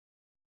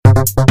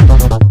Show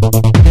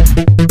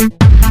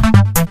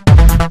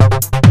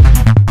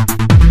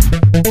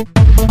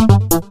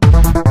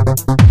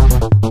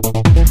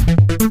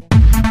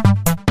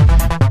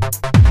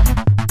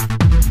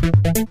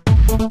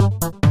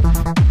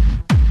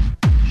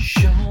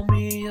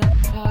me a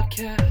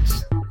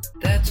podcast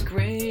that's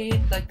great,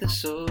 like the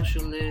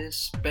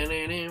Socialists.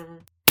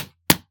 Ba-da-dum,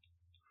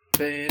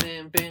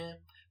 ba-dum, bam,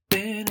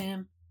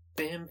 ba-dum,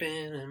 bam,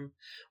 bam.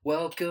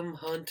 Welcome,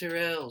 Hunter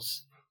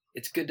Els.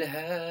 It's good to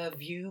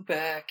have you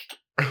back.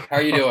 How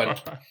are you doing?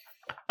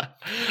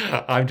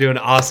 I'm doing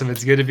awesome.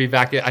 It's good to be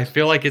back. I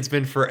feel like it's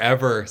been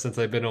forever since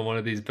I've been on one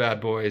of these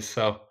bad boys.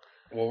 So,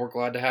 Well, we're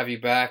glad to have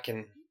you back,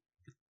 and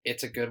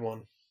it's a good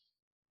one.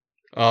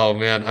 oh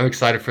man, I'm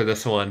excited for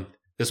this one.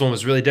 This one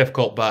was really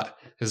difficult, but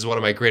this is one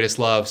of my greatest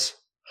loves.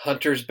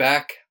 Hunter's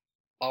back.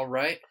 All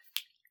right.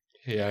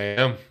 Yeah, I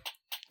am.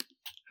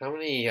 How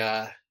many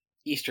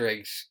Easter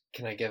eggs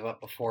can I give up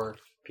before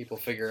people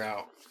figure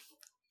out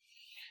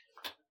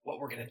what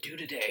we're going to do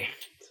today?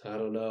 I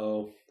don't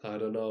know,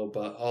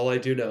 but all I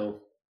do know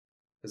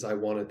is I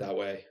want it that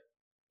way.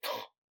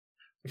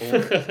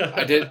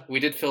 Well,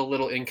 we did feel a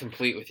little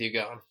incomplete with you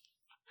gone.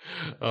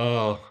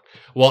 Oh,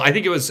 well, I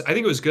think it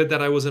was good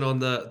that I wasn't on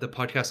the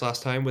podcast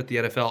last time with the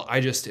NFL. I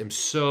just am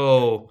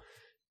so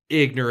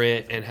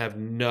ignorant and have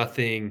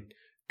nothing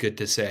good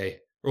to say.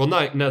 Well,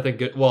 nothing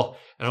good. Well,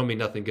 I don't mean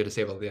nothing good to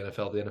say about the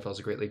NFL. The NFL is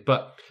a great league,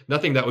 but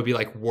nothing that would be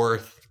like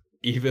worth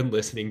even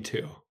listening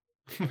to.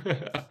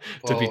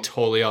 To be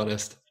totally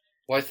honest.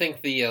 Well, I think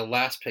the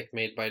last pick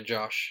made by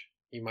Josh,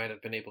 you might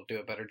have been able to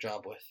do a better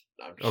job with.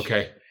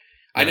 Okay.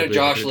 I know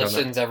Josh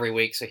listens every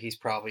week, so he's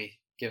probably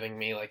giving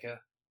me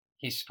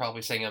he's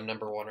probably saying I'm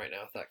number one right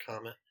now with that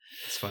comment.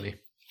 It's funny.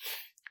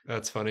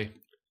 That's funny.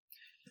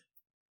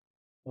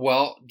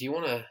 Well, do you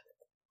want to...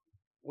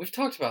 We've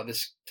talked about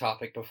this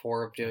topic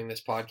before of doing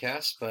this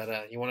podcast,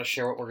 but you want to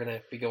share what we're going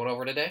to be going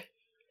over today?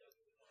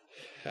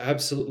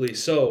 Absolutely.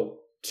 So,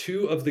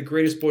 two of the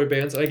greatest boy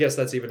bands, I guess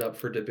that's even up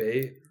for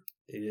debate,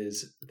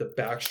 is the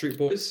Backstreet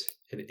Boys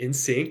and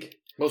NSYNC.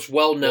 Most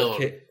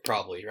well-known,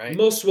 probably, right?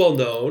 Most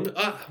well-known.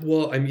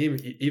 Well, I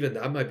mean, even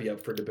that might be up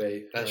for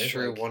debate. That's right?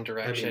 True. One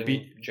Direction.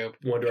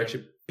 One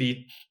Direction,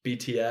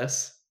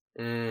 BTS,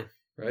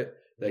 right?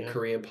 That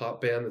Korean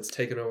pop band that's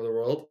taken over the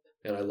world.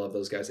 And I love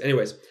those guys.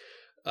 Anyways,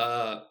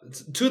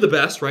 two of the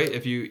best, right?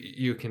 If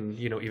you can,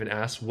 even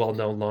ask,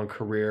 well-known, long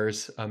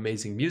careers,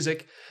 amazing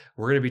music.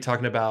 We're going to be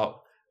talking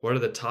about what are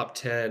the top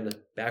 10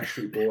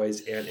 Backstreet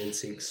Boys and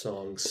NSYNC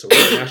songs. So we're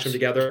going to mash them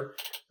together.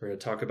 We're going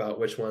to talk about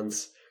which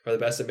ones are the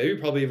best, and maybe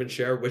probably even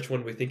share which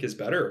one we think is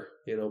better,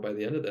 by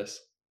the end of this.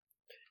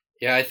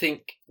 Yeah, I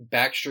think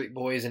Backstreet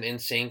Boys and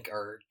NSYNC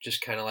are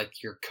just kind of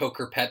like your Coke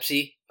or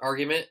Pepsi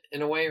argument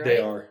in a way, right? They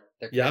are.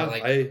 Yeah,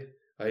 I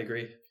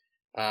agree.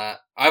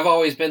 I've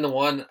always been the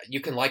one, you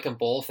can like them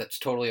both, that's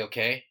totally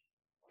okay.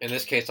 In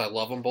this case, I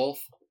love them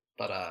both.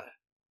 But,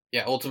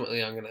 yeah,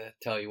 ultimately, I'm going to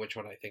tell you which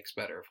one I think's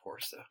better, of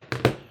course, though.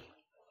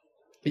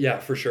 Yeah,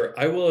 for sure.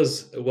 I will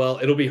as well.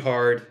 It'll be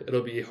hard,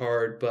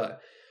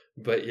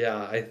 but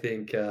yeah, I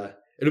think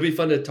it'll be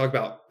fun to talk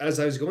about. As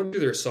I was going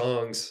through their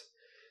songs,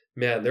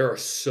 man, there are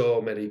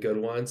so many good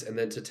ones. And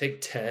then to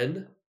take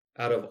 10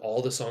 out of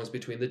all the songs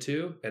between the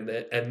two and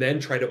then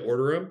try to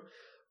order them.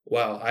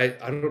 Wow, I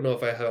don't know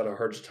if I had a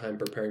harder time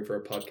preparing for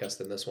a podcast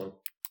than this one.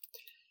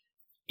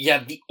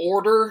 Yeah, the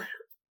order,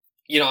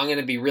 I'm going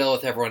to be real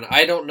with everyone.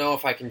 I don't know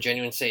if I can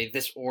genuinely say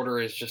this order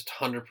is just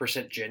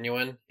 100%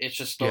 genuine. It's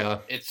just,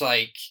 It's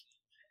like,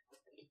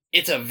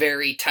 it's a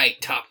very tight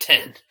top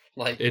 10.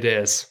 Like it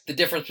is. The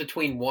difference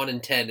between 1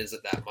 and 10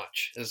 isn't that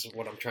much, is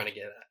what I'm trying to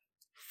get at.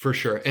 For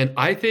sure. And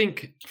I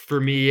think for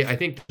me,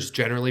 there's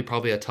generally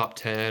probably a top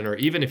 10, or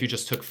even if you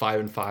just took 5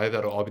 and 5,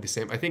 that'll all be the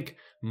same. I think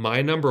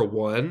my number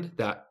one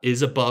that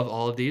is above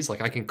all of these,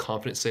 I can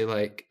confidently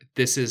say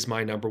this is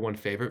my number one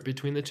favorite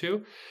between the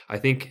two, I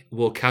think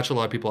will catch a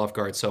lot of people off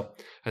guard. So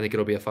I think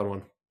it'll be a fun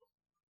one.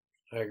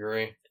 I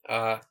agree.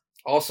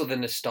 Also the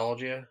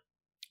nostalgia,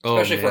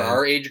 especially for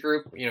our age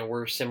group,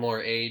 we're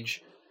similar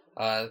age.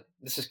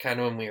 This is kind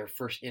of when we were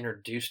first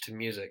introduced to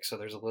music. So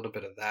there's a little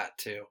bit of that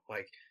too.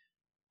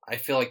 I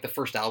feel like the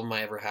first album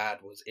I ever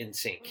had was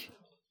NSYNC.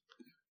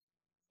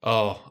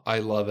 Oh, I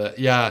love it.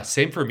 Yeah,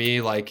 same for me.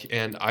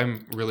 And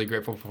I'm really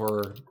grateful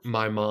for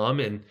my mom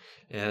and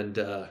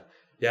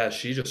yeah,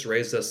 she just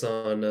raised us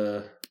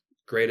on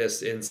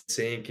greatest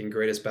NSYNC and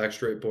greatest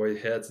Backstreet Boy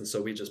hits, and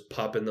so we just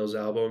pop in those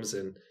albums,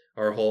 and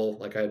our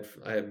whole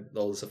I had the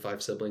oldest of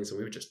 5 siblings, and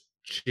we would just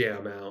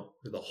jam out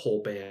with the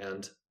whole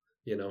band,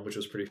 which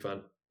was pretty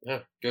fun. Yeah,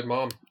 good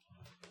mom.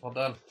 Well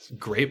done.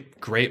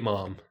 Great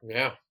mom.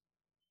 Yeah.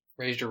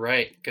 Raised you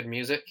right. Good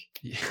music.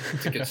 Yeah.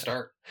 It's a good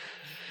start.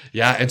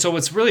 Yeah, and so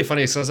what's really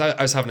funny is I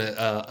was having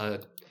a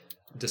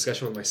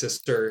discussion with my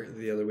sister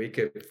the other week.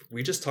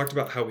 We just talked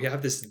about how we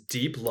have this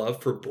deep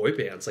love for boy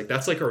bands.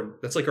 That's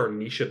our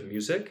niche of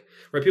music,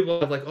 right? People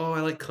have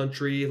I like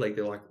country,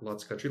 they like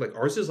lots of country.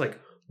 Ours is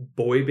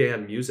boy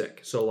band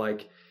music. So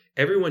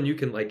everyone you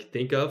can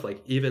think of,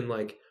 even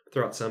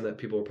throw out some that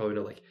people will probably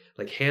know,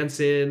 like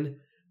Hanson,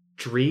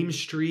 Dream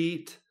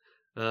Street,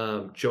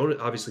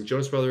 Obviously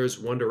Jonas Brothers,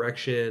 One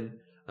Direction,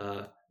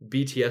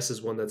 BTS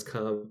is one that's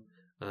come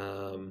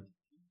um,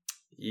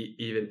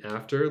 even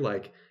after.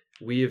 Like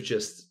we have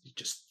just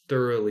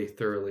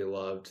thoroughly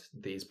loved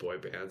these boy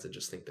bands and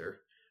just think they're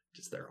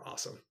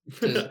awesome.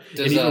 Does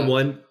And even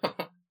one,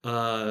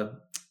 what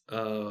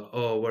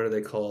are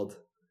they called?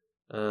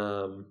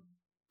 Um,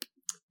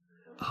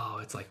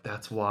 it's like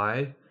That's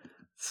Why,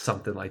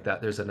 something like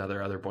that. There's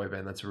other boy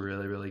band that's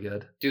really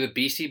good. do the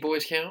Beastie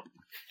Boys count?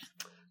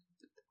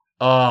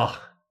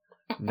 Oh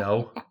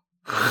no.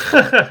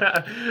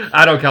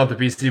 I don't count the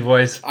Beastie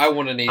Boys. I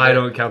wouldn't either. I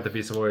don't count the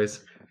Beastie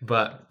Boys,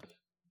 but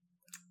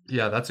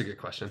yeah, that's a good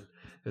question.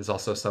 There's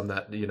also some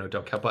that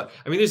don't count, but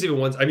I mean, there's even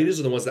ones. I mean, these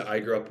are the ones that I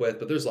grew up with,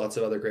 but there's lots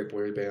of other great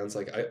boy bands.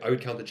 Like I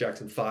would count the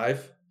Jackson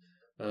 5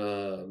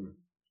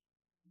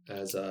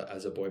 as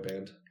a boy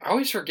band. I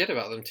always forget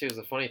about them too. Is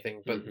a funny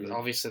thing, but Mhm.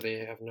 obviously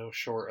they have no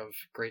short of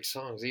great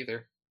songs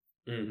either.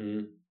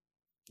 Mm-hmm.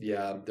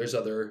 Yeah, there's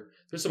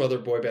some other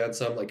boy bands.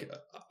 Some like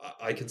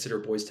I consider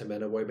Boys to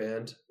Men a boy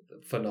band,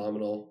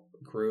 phenomenal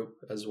group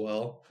as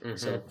well. Mhm.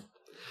 So,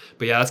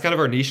 but yeah, that's kind of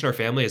our niche in our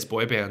family is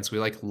boy bands. We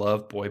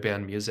love boy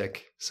band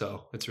music,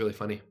 so it's really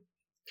funny.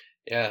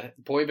 Yeah,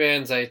 boy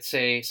bands. I'd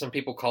say some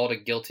people call it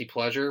a guilty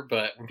pleasure,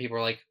 but when people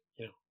are like,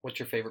 what's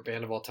your favorite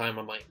band of all time?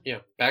 I'm like,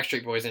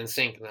 Backstreet Boys and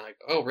NSYNC, and they're like,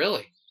 oh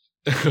really?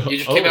 You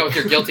just came out with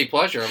your guilty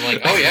pleasure. I'm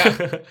like, oh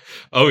yeah.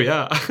 Oh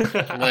yeah.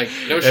 I'm like,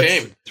 no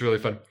shame. It's really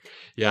fun.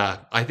 Yeah,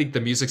 I think the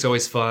music's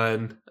always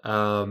fun.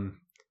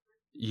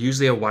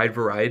 Usually a wide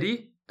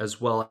variety, as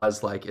well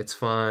as like it's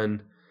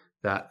fun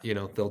that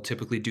they'll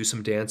typically do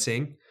some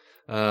dancing.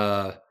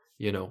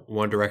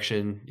 One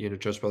Direction,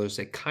 Jonas Brothers,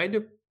 they kind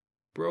of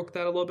broke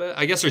that a little bit.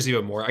 I guess there's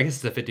even more. I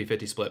guess it's a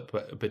 50-50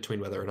 split between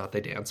whether or not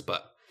they dance,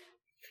 but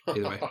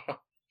either way.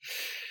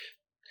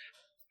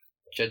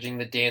 Judging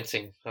the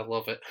dancing. I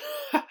love it.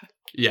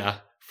 Yeah,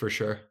 for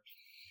sure.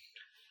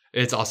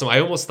 It's awesome. I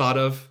almost thought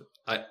of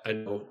I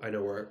know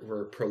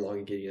we're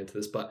prolonging getting into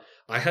this, but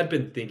I had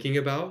been thinking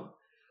about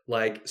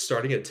like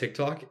starting a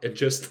TikTok and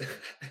just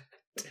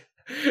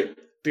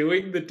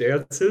doing the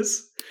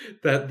dances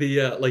that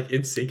the like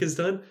NSYNC has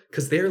done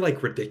because they're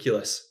like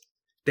ridiculous.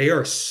 They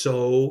are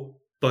so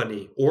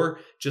funny. Or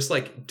just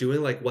like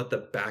doing like what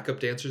the backup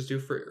dancers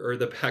do or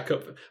the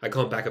backup, I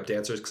call them backup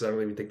dancers because I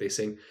don't even think they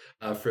sing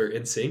for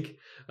NSYNC.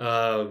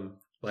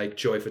 Like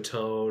Joy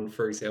Fatone,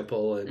 for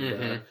example,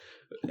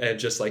 and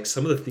just like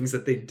some of the things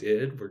that they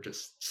did were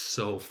just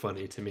so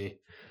funny to me.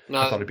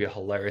 I thought it'd be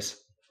hilarious.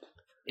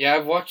 Yeah,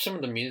 I've watched some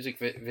of the music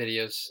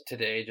videos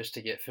today just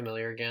to get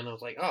familiar again. I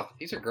was like, oh,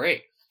 these are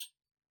great.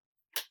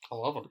 I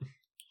love them.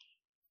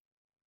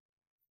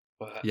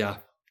 But, yeah.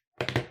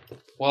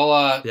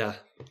 Well, yeah.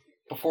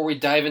 Before we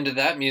dive into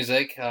that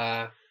music,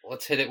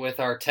 let's hit it with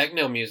our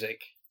techno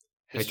music.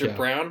 Mr. Yeah.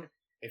 Brown,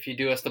 if you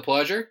do us the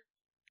pleasure.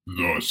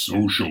 The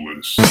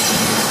Socialists.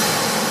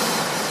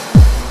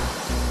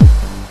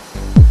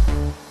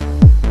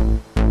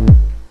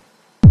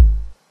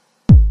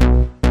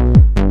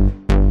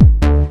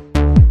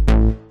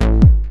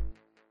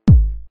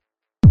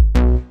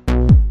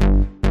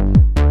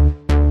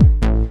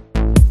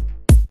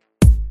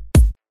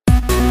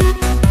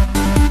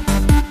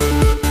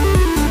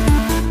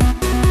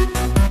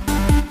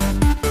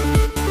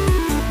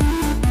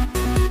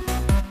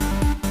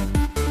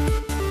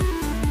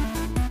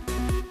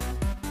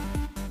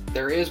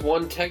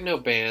 One techno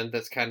band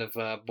that's kind of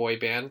a boy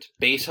band,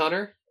 Bass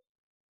Hunter,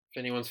 if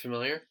anyone's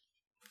familiar.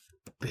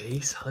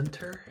 Bass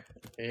Hunter?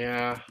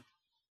 Yeah.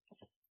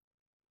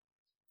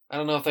 I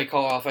don't know if they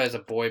call Alpha as a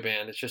boy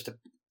band. It's just a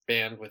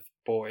band with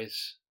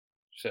boys.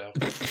 So.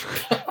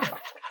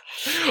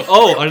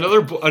 Oh,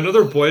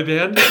 another boy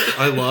band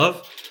I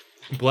love.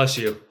 Bless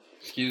you.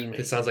 Excuse me.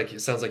 It sounds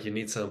like you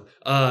need some.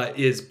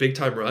 Is Big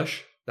Time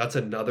Rush. That's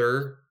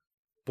another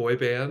boy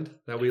band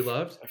that we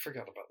loved. I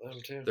forgot about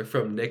them too. They're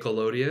from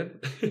Nickelodeon.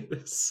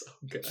 It's so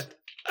good.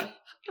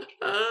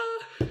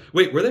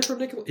 Wait, were they from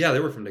Nickelodeon? Yeah,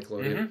 they were from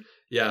Nickelodeon. Mm-hmm.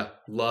 Yeah,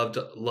 love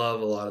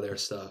a lot of their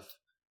stuff.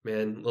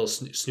 Man, little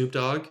Snoop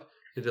Dogg.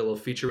 They did a little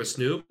feature with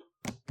Snoop.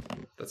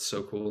 That's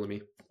so cool to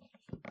me.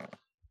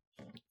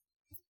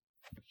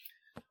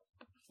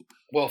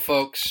 Well,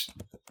 folks,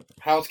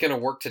 how it's going to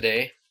work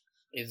today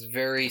is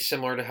very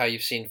similar to how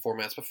you've seen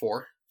formats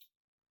before.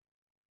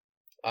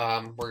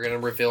 We're going to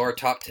reveal our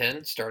top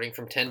 10, starting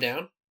from 10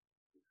 down,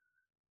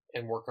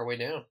 and work our way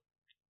down.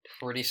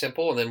 Pretty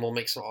simple, and then we'll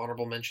make some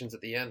honorable mentions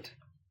at the end.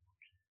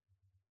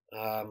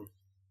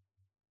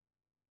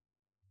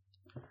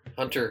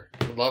 Hunter,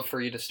 would love for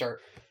you to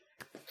start.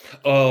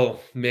 Oh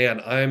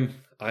man,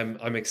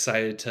 I'm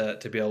excited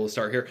to be able to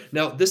start here.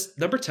 Now, this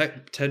number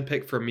 10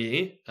 pick for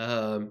me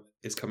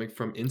is coming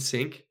from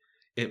NSYNC.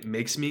 It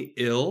Makes Me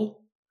Ill.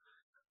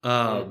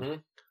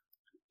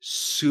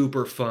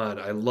 Super fun.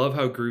 I love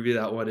how groovy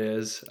that one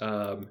is.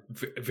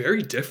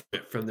 Very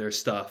different from their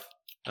stuff,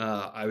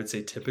 I would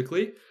say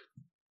typically.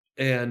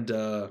 And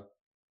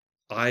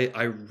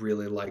I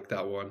really like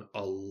that one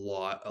a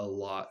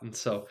lot. And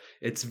so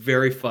it's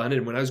very fun.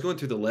 And when I was going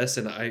through the list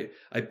and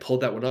I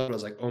pulled that one up, and I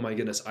was like, oh my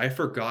goodness, I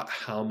forgot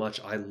how much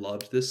I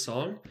loved this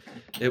song.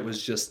 It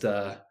was just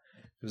it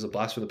was a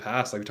blast from the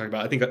past, like we talked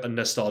about. I think a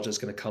nostalgia is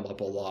going to come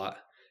up a lot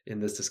in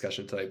this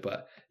discussion tonight.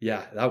 But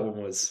yeah, that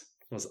one was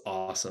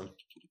awesome.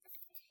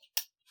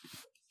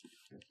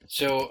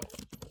 So,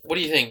 what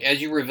do you think?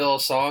 As you reveal a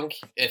song,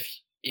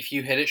 if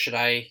you hit it, should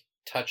I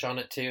touch on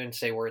it too and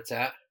say where it's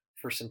at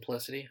for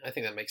simplicity? I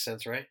think that makes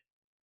sense, right?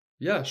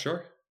 Yeah,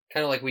 sure.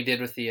 Kind of like we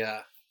did with the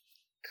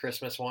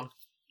Christmas one.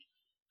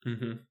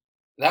 Mm-hmm.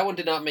 That one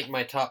did not make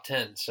my top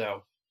 10,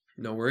 so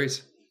No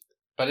worries.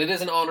 but it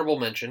is an honorable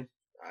mention.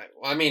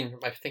 I mean,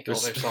 I think all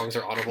their songs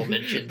are honorable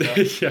mention.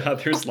 But... yeah,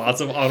 there's lots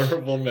of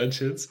honorable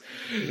mentions.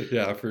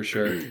 Yeah, for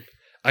sure.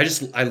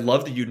 I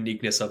love the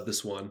uniqueness of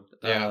this one.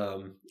 Yeah.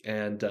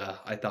 And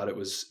I thought it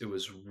was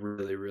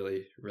really,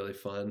 really, really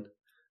fun.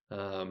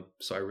 So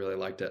I really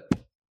liked it.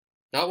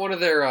 Not one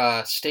of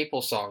their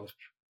staple songs.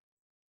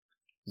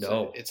 No.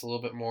 So it's a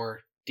little bit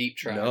more deep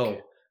track. No.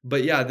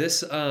 But yeah, this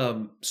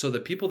so the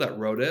people that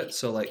wrote it,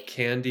 so like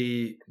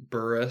Candy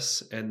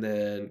Burris and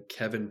then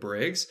Kevin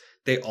Briggs,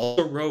 they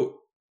also wrote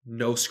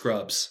No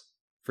Scrubs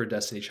for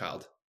Destiny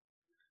Child.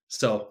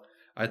 So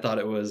I thought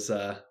it was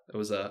a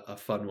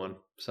fun one.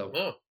 So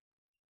Oh.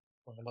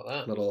 What about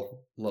that?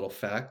 Little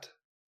fact.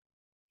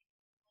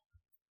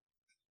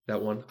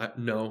 That one, I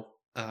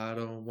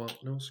don't want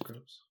no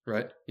scrubs.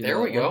 Right? You know There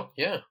we that go. one?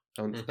 Yeah.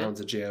 That one's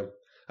a jam.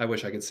 I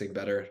wish I could sing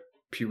better.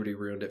 Puberty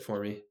ruined it for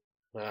me.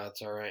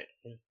 That's all right.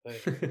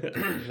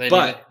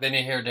 But they need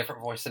to hear a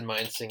different voice than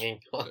mine singing.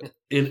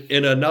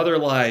 in another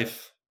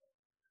life,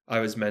 I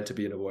was meant to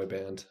be in a boy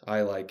band.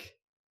 I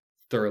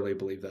thoroughly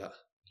believe that.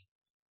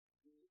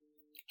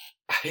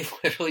 I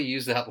literally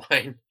used that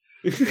line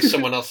with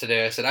someone else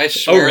today. I said, I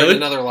swear really? in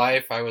another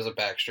life I was a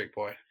Backstreet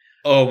Boy.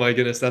 Oh my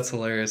goodness, that's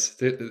hilarious.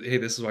 Hey,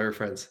 this is why we're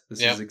friends.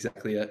 This is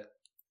exactly it.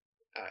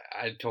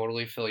 I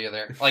totally feel you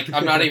there. Like,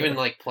 I'm not even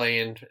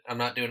playing. I'm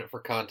not doing it for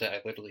content.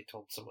 I literally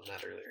told someone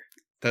that earlier.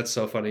 That's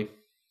so funny.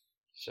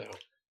 So,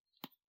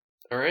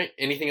 all right.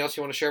 Anything else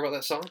you want to share about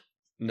that song?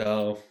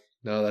 No,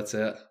 that's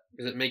it.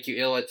 Does it make you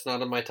ill? It's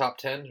not in my top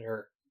 10,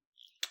 or?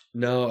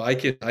 No, I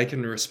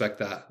can respect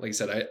that. Like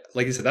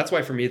I said, that's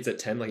why for me it's at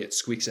 10. Like it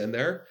squeaks in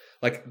there.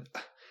 Like,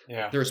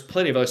 yeah, there's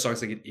plenty of other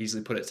songs I could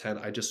easily put at 10.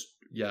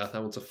 That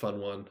one's a fun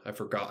one. I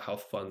forgot how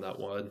fun that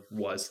one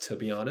was, to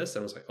be honest.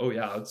 And I was like, oh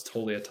yeah, it's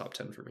totally a top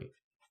 10 for me.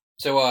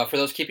 So for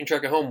those keeping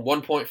track at home,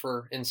 1 point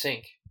for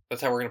NSYNC.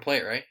 That's how we're gonna play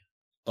it, right?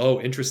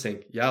 Oh,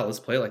 interesting. Yeah, let's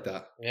play it like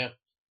that. Yeah.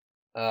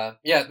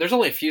 Yeah, there's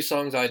only a few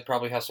songs I'd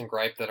probably have some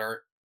gripe that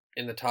aren't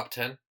in the top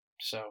 10.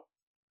 So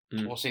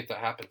we'll see if that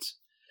happens.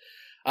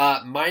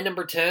 My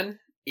number 10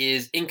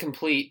 is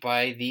Incomplete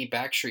by the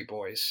Backstreet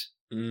Boys.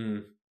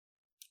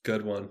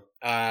 Good one.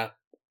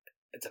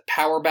 It's a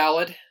power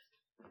ballad.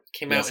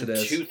 Came out in it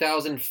is.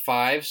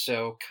 2005,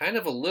 so kind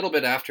of a little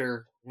bit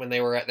after when they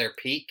were at their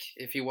peak,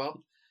 if you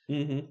will.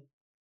 Mm-hmm.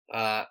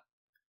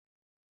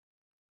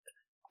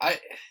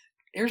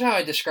 Here's how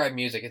I describe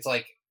music. It's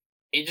like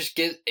it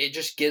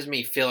just gives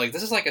me feeling.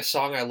 This is like a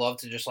song I love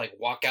to just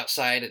walk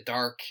outside at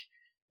dark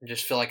and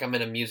just feel like I'm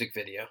in a music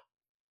video.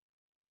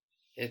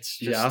 It's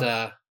just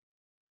I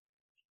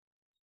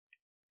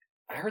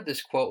heard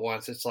this quote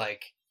once. It's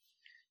like,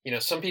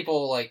 some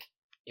people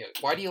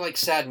why do you like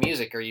sad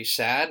music? Are you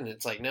sad? And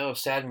it's like, no,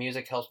 sad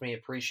music helps me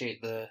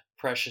appreciate the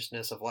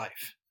preciousness of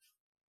life.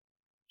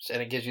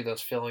 And it gives you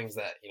those feelings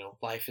that,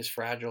 life is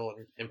fragile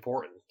and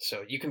important.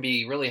 So you can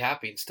be really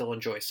happy and still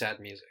enjoy sad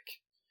music.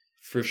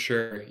 For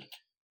sure.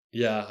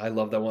 Yeah, I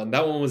love that one.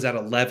 That one was at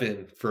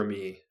 11 for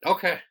me.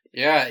 Okay.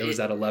 Yeah. It was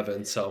at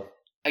 11, so.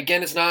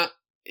 Again,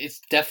 it's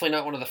definitely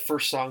not one of the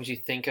first songs you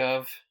think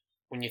of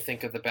when you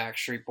think of the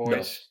Backstreet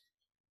Boys.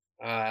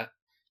 No.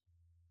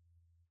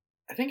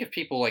 I think if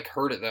people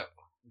heard it,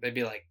 they'd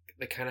be like,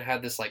 they kind of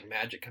had this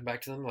magic come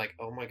back to them, like,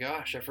 oh my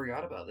gosh, I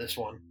forgot about this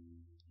one.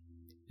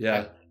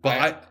 Yeah,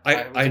 but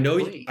I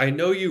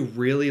know you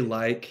really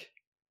like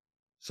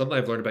something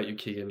I've learned about you,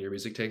 Keegan, your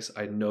music takes.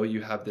 I know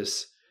you have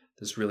this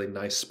really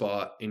nice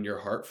spot in your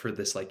heart for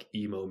this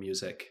emo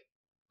music,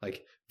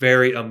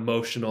 very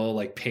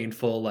emotional,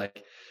 painful,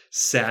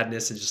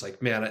 sadness, and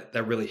just man,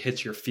 that really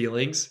hits your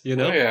feelings, Oh,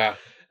 yeah.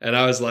 And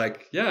I was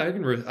like, yeah,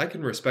 I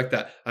can respect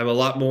that. I'm a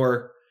lot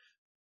more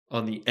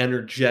on the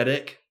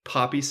energetic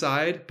poppy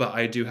side, but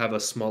I do have a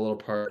small little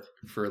part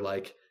for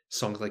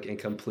songs like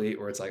Incomplete,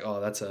 where it's like, oh,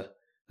 that's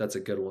a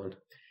good one.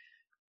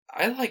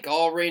 I like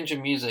all range of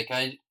music.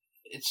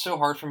 It's so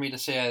hard for me to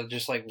say I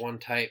just like one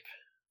type.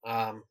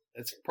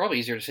 It's probably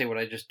easier to say what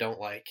I just don't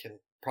like, and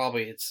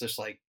probably it's just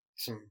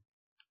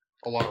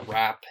a lot of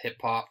rap, hip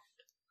hop.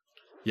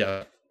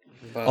 Yeah.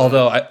 But,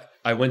 although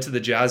I went to the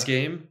Jazz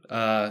game,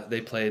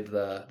 they played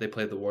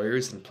the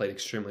Warriors and played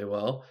extremely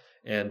well,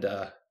 and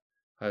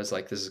I was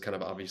like, this is kind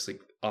of obviously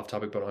off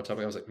topic, but on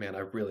topic. I was like, man, I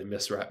really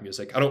miss rap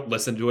music. I don't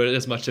listen to it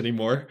as much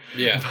anymore.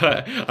 Yeah.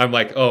 But I'm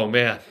like, oh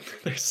man,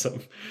 there's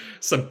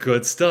some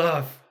good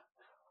stuff.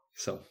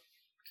 So.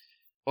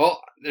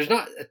 Well, there's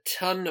not a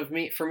ton of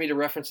for me to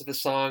reference with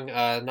this song.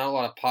 Not a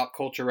lot of pop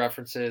culture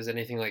references,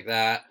 anything like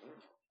that.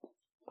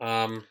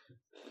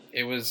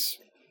 It was,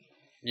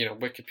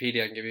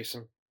 Wikipedia. I can give you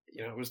some.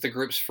 It was the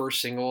group's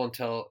first single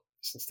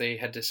since they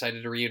had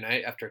decided to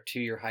reunite after a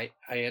 2-year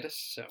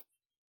hiatus. So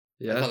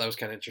I thought that was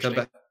kind of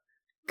interesting.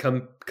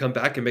 Come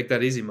back and make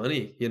that easy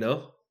money.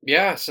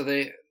 Yeah. So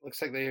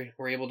looks like they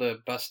were able to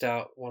bust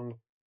out one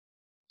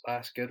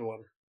last good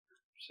one.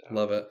 So,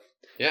 love it.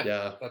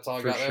 Yeah. That's all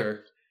I got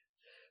there.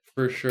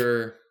 For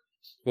sure.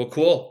 Well,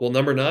 cool. Well,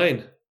 number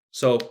 9.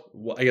 So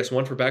I guess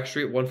 1 for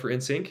Backstreet, 1 for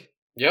NSYNC.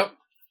 Yep.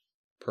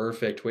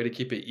 Perfect. Way to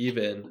keep it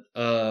even.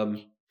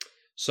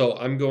 So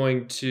I'm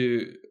going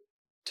to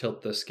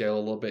tilt the scale a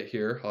little bit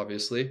here,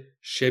 obviously.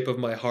 Shape of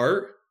My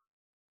Heart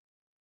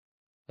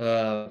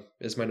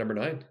is my number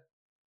 9.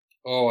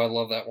 Oh, I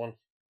love that one.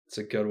 It's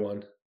a good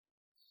one.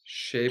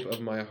 Shape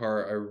of My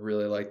Heart. I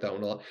really like that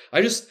one a lot.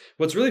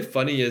 What's really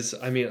funny is,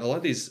 a lot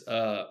of these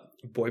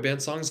boy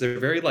band songs,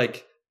 they're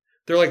like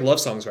love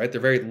songs, right? They're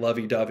very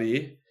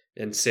lovey-dovey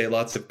and say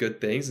lots of good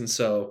things. And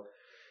so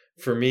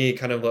for me,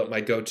 kind of what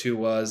my go-to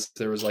was,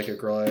 there was like a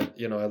girl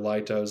I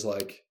liked. I was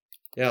like,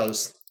 yeah,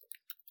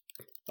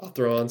 I'll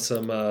throw on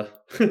some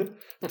Backstreet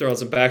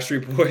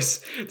Boys,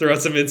 throw on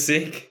some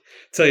NSYNC,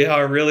 tell you how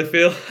I really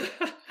feel.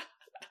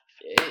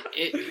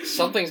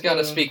 Something's got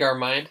to speak our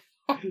mind.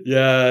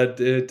 Yeah,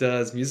 it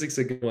does. Music's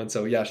a good one.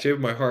 So yeah, Shape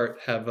of My Heart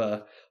have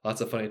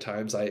lots of funny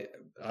times.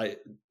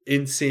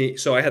 NSYNC.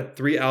 So I had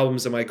 3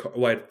 albums in my car.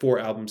 Well, I had 4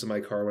 albums in my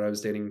car when I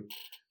was dating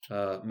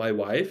my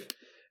wife,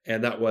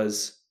 and that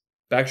was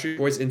Backstreet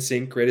Boys,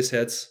 NSYNC, Greatest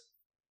Hits,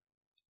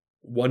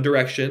 One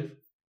Direction,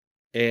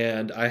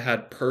 and I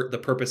had the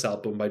Purpose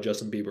album by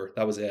Justin Bieber.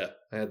 That was it.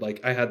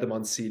 I had them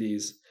on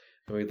CDs,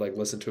 and we'd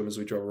listen to them as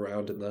we drove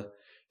around in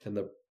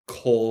the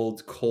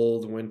cold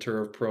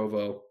winter of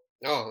Provo.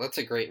 Oh, that's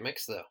a great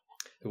mix, though.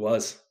 It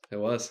was.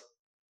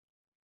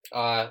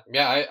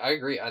 Yeah, I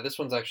agree. This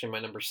one's actually my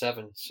number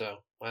 7, so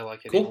I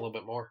like it even a little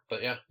bit more.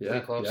 But yeah,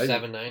 pretty close.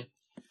 7-9.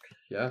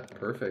 Yeah,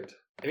 perfect.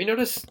 Have you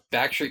noticed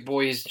Backstreet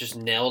Boys just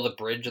nail the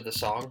bridge of the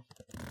song?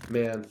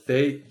 Man,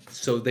 they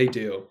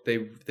do.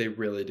 They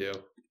really do.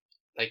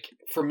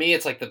 For me,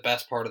 it's the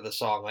best part of the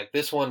song.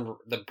 This one,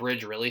 the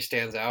bridge really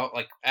stands out.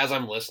 As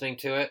I'm listening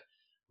to it,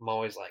 I'm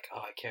always like, oh,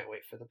 I can't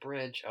wait for the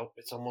bridge. Oh,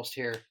 it's almost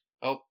here.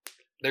 Oh,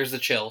 there's the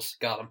chills.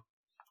 Got them.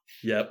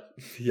 Yep.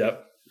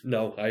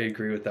 No, I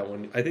agree with that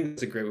one. I think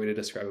it's a great way to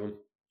describe them.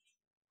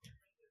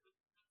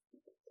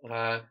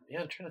 I'm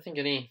trying to think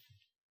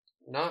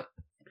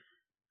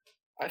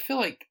I feel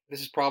like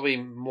this is probably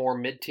more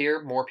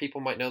mid-tier. More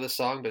people might know this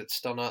song, but it's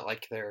still not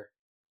their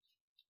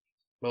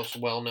most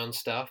well-known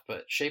stuff.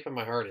 But Shape of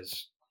My Heart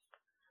is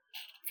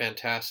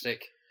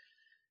fantastic.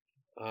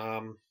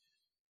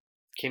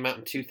 Came out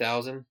in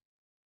 2000.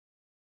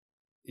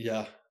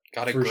 Yeah.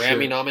 Got a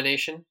Grammy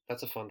nomination.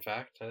 That's a fun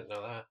fact. I didn't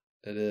know that.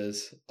 It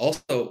is.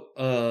 Also,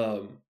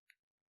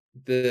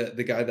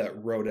 the guy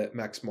that wrote it,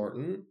 Max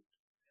Martin,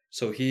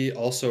 so he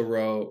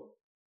also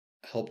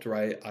helped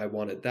write I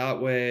Want It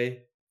That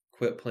Way,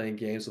 Quit Playing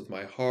Games with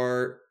My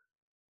Heart,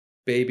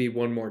 Baby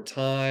One More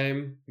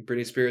Time,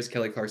 Britney Spears,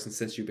 Kelly Clarkson,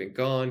 Since You've Been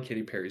Gone,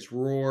 Katy Perry's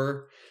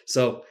Roar.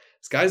 So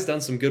this guy's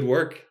done some good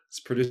work. He's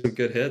produced some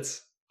good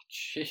hits.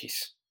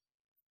 Jeez.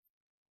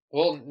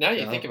 Well, now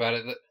you think about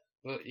it,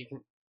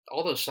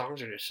 all those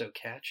songs are just so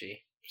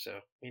catchy. So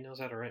he knows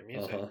how to write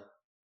music.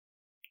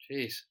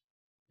 Jeez.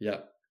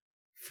 Yeah,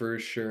 for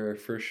sure.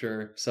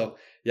 So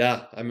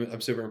yeah,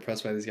 I'm super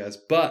impressed by these guys.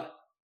 But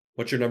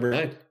what's your number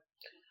 9?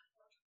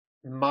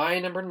 My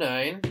number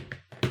 9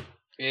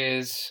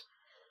 is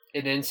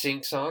an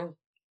NSYNC song.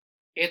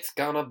 It's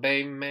Gonna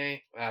Be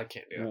Me. I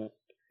can't do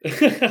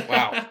it.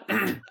 Wow.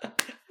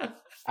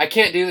 I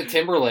can't do the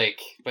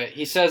Timberlake, but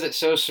he says it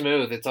so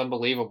smooth. It's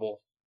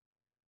unbelievable.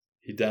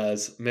 He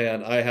does.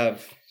 Man,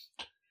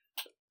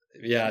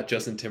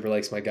 Justin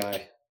Timberlake's my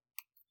guy.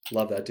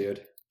 Love that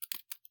dude.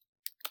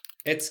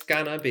 It's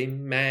gonna be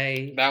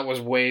May. That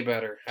was way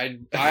better.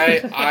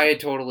 I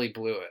totally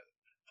blew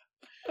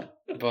it.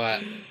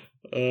 But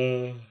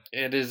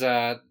it is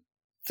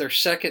their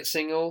second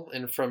single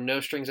and from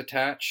No Strings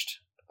Attached.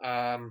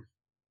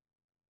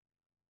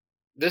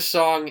 This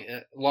song,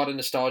 a lot of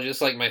nostalgia.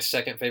 It's my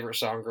second favorite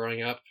song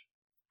growing up,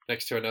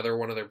 next to another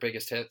one of their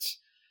biggest hits.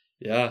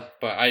 Yeah.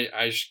 But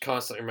I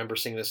constantly remember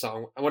singing this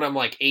song when I'm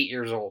 8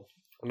 years old.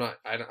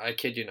 I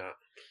kid you not.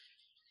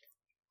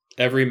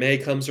 Every May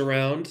comes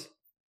around,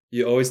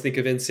 you always think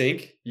of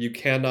NSYNC. You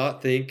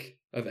cannot think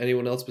of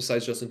anyone else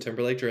besides Justin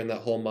Timberlake during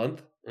that whole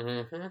month.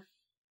 Mm-hmm.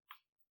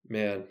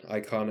 Man,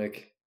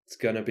 iconic. It's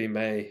gonna be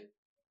May.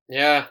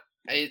 Yeah,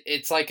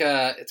 it's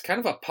it's kind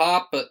of a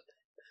pop, but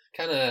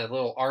kind of a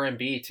little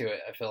R&B to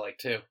it. I feel like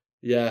too.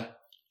 Yeah.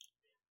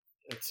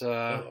 It's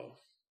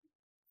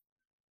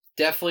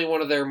definitely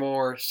one of their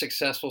more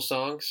successful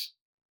songs.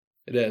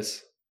 It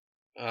is.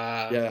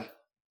 Yeah,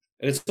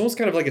 and it's almost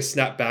kind of like a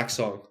snapback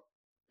song.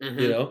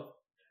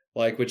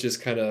 Mm-hmm. Which is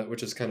kind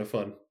of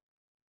fun.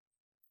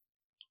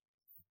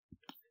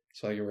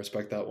 So I can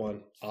respect that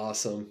one.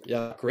 Awesome.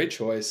 Yeah, great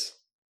choice.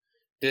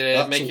 Did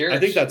it make yours?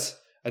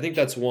 I think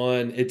that's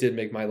one. It did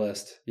make my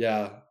list.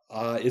 Yeah.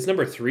 It's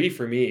number 3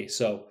 for me.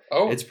 So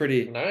it's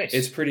pretty nice.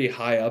 It's pretty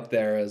high up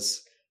there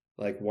as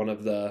like one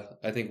of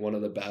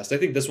the best. I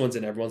think this one's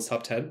in everyone's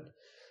top 10.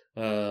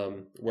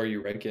 Where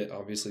you rank it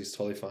obviously is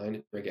totally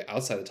fine. Rank it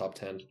outside the top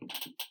 10.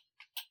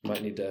 You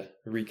might need to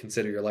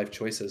reconsider your life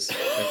choices,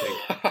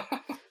 I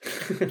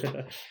think.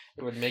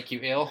 It would make you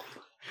ill.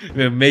 It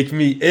would make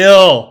me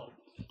ill.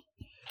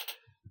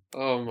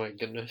 Oh my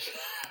goodness.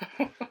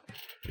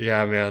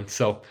 Yeah, man.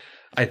 So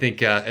I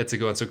think it's a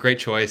good one. So great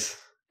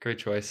choice. Great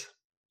choice.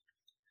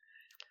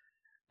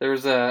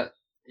 There's the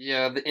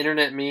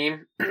internet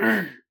meme.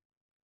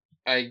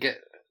 It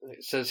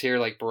says here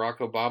like Barack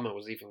Obama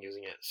was even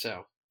using it.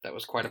 So that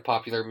was quite a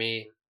popular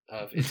meme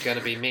of it's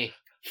gonna be me.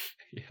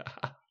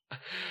 Yeah.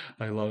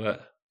 I love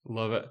it.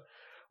 Love it.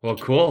 Well,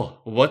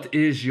 cool. What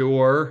is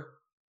your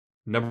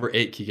number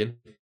 8, Keegan?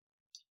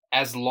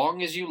 As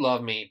Long as You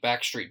Love Me,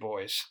 Backstreet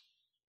Boys.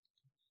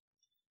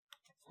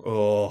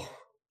 Oh,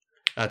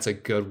 that's a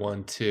good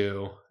one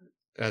too.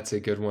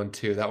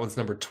 That one's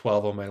number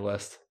 12 on my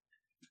list.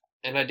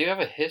 And I do have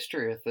a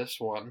history with this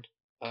one.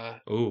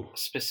 Ooh.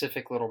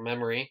 Specific little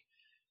memory.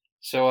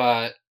 So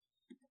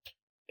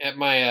at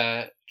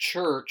my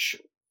church,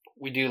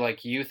 we do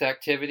like youth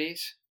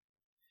activities.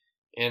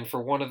 And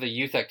for one of the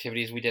youth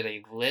activities, we did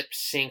a lip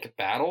sync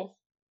battle.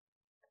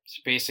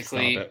 So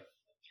basically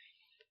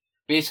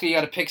you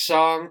got to pick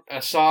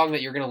a song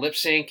that you're going to lip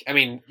sync. I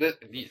mean,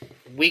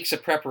 weeks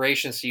of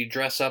preparation, so you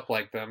dress up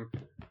like them.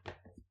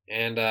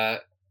 And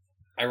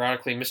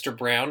ironically, Mr.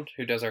 Brown,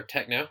 who does our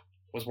techno,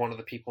 was one of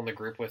the people in the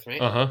group with me.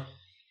 Uh-huh.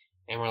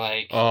 And we're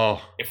like,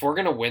 if we're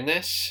going to win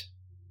this,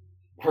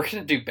 we're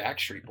going to do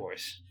Backstreet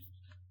Boys.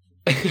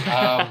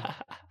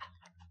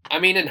 I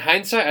mean, in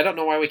hindsight, I don't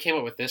know why we came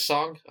up with this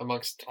song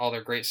amongst all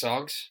their great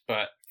songs,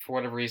 but for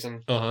whatever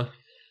reason,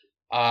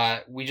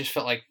 we just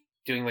felt like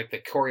doing like the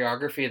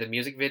choreography of the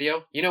music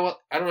video. You know what?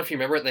 I don't know if you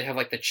remember it. They have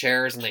like the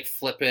chairs and they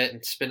flip it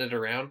and spin it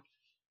around.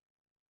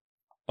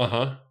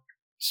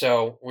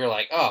 So we're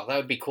like, that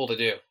would be cool to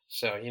do.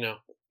 So,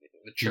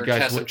 the church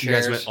has some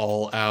chairs. You guys went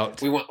all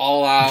out. We went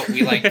all out.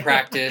 We like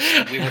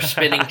practiced. We were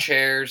spinning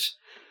chairs.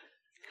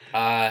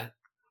 Maybe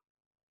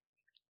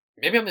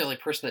I'm the only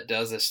person that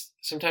does this.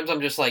 Sometimes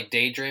I'm just like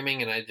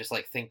daydreaming and I just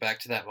like think back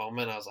to that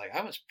moment. I was like,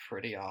 I was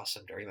pretty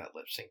awesome during that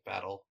lip sync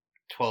battle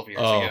 12 years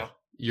ago.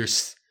 You're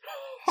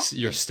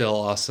still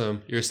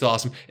awesome. You're still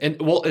awesome.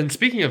 And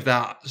speaking of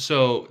that,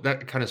 so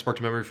that kind of sparked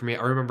a memory for me.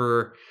 I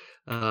remember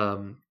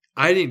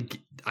I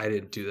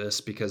didn't do this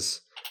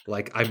because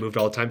like I moved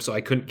all the time, so I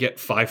couldn't get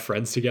 5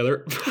 friends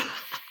together.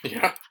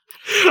 Yeah.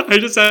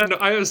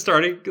 I was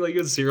starting like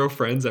with 0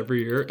 friends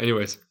every year.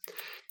 Anyways,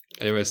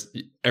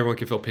 everyone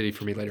can feel pity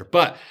for me later.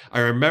 But I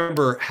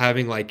remember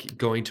having like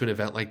going to an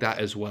event like that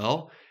as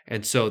well.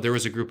 And so there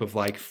was a group of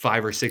like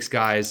 5 or 6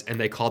 guys and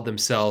they called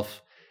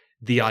themselves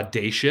The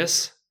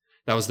Audacious.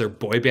 That was their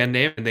boy band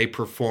name. And they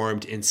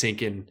performed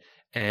NSYNC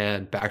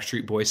and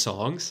Backstreet Boys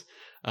songs,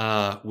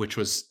 which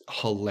was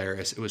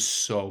hilarious. It was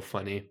so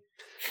funny.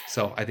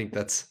 So I think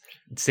that's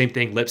the same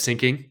thing, lip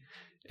syncing.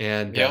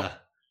 And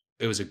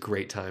it was a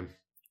great time.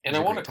 And I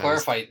want to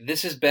clarify,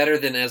 this is better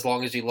than As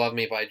Long as You Love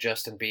Me by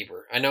Justin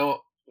Bieber. I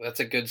know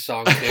that's a good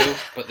song too,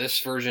 but this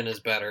version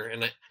is better.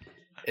 And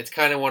it's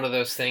kind of one of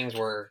those things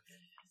where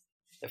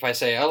if I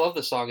say, I love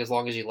the song As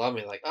Long as You Love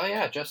Me, like, oh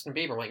yeah, Justin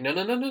Bieber. I'm like, no.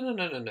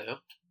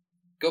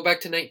 Go back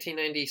to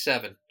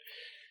 1997.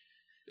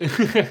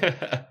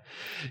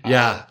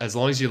 Yeah, As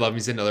Long as You Love Me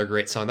is another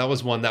great song. That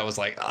was one that was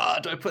like,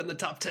 do I put in the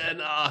top 10?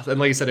 And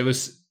like I said,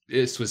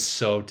 this was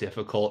so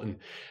difficult. And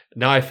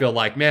now I feel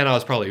like, man, I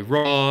was probably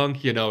wrong,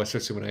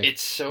 especially when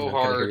it's so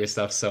hard hear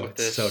stuff. So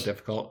it's so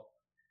difficult.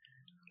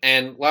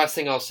 And last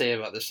thing I'll say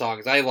about this song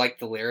is I like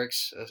the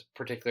lyrics,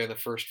 particularly in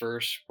the first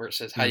verse where it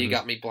says, how you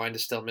got me blind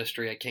is still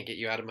mystery. I can't get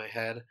you out of my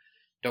head.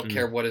 Don't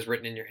care what is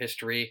written in your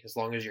history as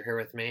long as you're here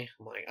with me.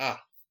 I'm like,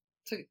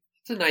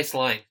 it's a nice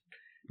line.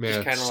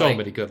 Man, so like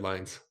many good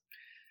lines.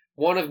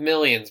 One of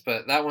millions,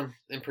 but that one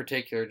in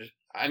particular,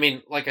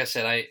 like I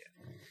said, I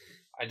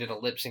did a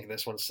lip sync of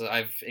this one, so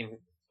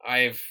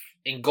I've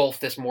engulfed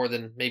this more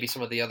than maybe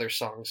some of the other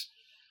songs.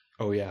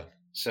 Oh yeah.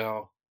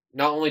 So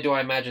not only do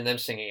I imagine them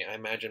singing it, I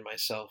imagine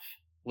myself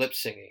lip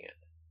singing it.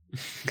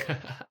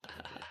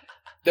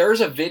 There's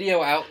a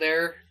video out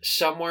there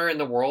somewhere in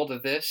the world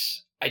of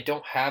this. I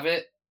don't have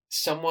it.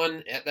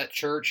 Someone at that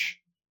church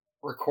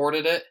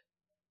recorded it.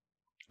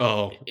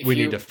 Oh, we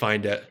need to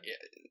find it.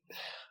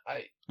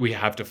 We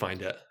have to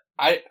find it.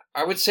 I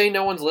would say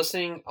no one's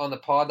listening on the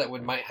pod that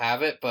might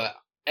have it, but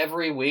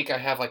every week I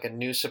have like a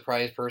new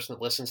surprise person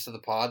that listens to the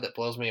pod that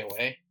blows me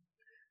away.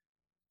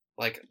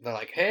 Like they're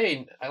like,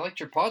 hey, I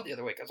liked your pod the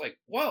other week. I was like,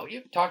 whoa, you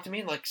haven't talked to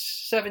me in like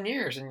 7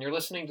 years and you're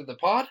listening to the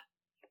pod?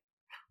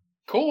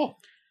 Cool.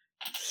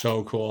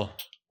 So cool.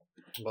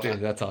 Dude,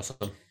 that's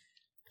awesome.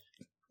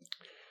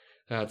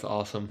 That's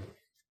awesome.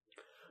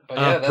 But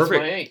yeah, that's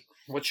perfect. My 8.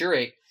 What's your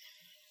 8?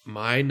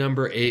 My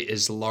number 8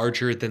 is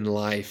Larger Than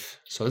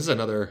Life. So this is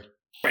another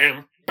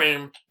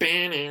Backstreet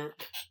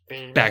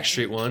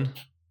one.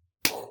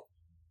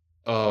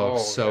 Oh, Oh,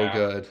 so yeah.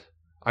 good.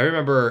 I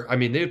remember, I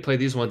mean, they would play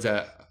these ones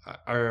I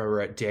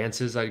remember at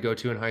dances I'd go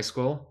to in high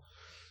school.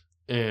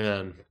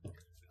 And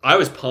I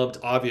was pumped,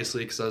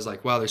 obviously, because I was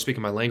like, wow, they're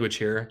speaking my language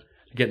here,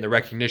 getting the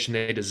recognition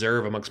they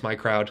deserve amongst my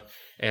crowd.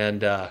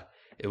 And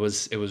it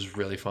was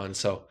really fun.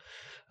 So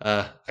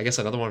I guess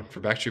another one for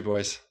Backstreet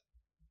Boys.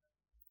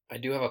 I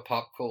do have a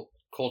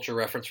culture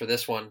reference for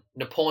this one.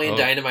 Napoleon Oh,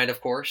 Dynamite,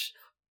 of course.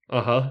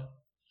 uh-huh.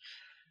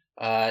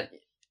 Uh,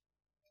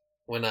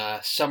 when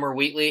Summer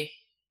Wheatley,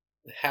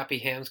 the Happy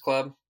Hands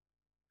Club,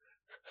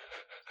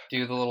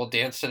 do the little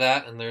dance to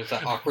that, and there's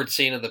that awkward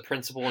scene of the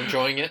principal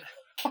enjoying it.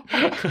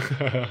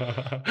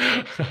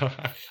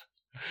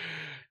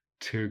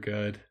 Too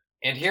good.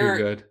 And Too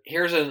good.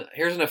 here's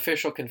an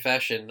official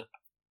confession.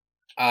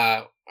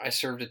 I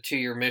served a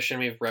 2-year mission.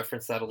 We've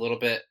referenced that a little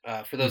bit.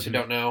 For those who Mhm.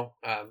 don't know,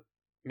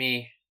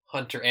 me,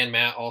 Hunter, and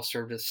Matt all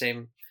served the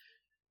same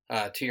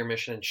 2-year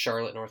mission in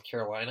Charlotte, North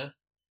Carolina.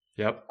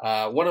 Yep.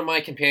 One of my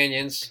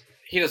companions,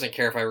 he doesn't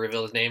care if I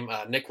reveal his name,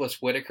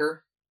 Nicholas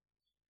Whitaker.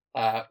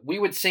 We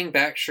would sing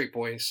Backstreet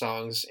Boys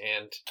songs,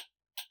 and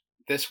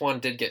this one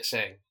did get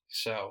sang.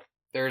 So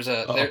there's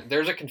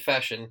a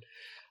confession.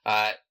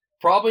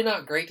 Probably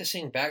not great to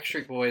sing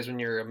Backstreet Boys when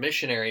you're a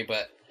missionary,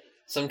 but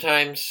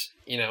sometimes,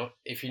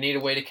 if you need a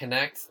way to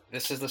connect,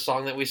 this is the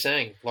song that we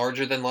sang,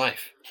 Larger Than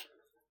Life.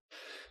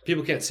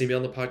 People can't see me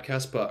on the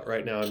podcast, but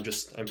right now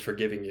I'm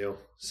forgiving you.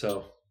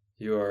 So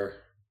you are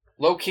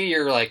Low key,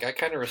 you're like, I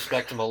kind of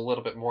respect him a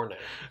little bit more now.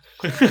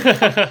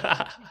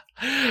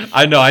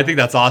 I know, I think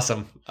that's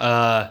awesome.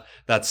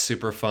 That's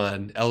super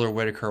fun. Elder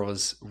Whitaker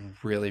was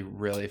really,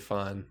 really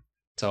fun.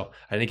 So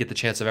I didn't get the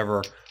chance of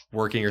ever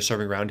working or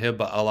serving around him,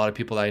 but a lot of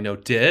people that I know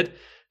did.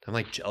 I'm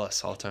like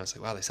jealous all the time. It's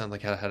like, wow, they sound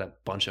like I had a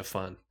bunch of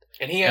fun.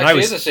 And he And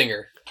actually is a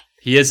singer.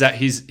 He is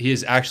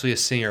actually a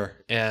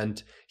singer,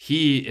 and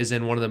he is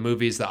in one of the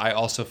movies that I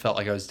also felt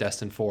like I was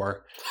destined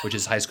for, which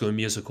is High School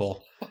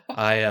Musical.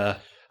 I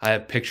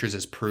have pictures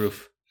as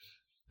proof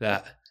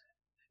that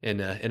in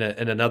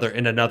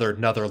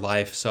another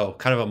life, so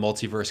kind of a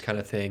multiverse kind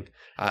of thing.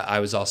 I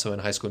was also in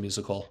High School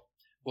Musical.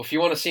 Well, if you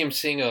want to see him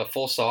sing a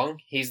full song,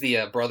 he's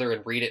the brother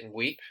in Read It and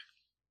Weep.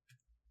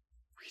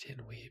 Read It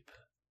and Weep.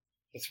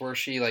 It's where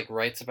she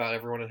writes about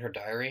everyone in her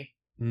diary.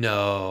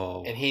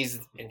 No. And he's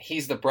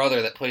the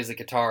brother that plays the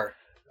guitar.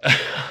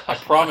 I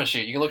promise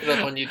you. You can look it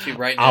up on YouTube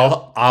right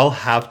now. I'll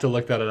have to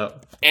look that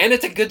up. And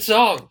it's a good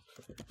song.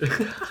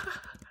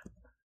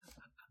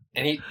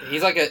 And he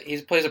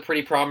plays a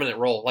pretty prominent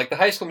role. Like the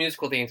High School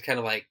Musical thing is kind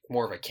of like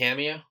more of a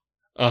cameo.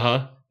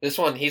 Uh-huh. This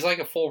one, he's like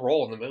a full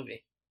role in the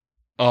movie.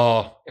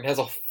 Oh. It has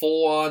a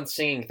full-on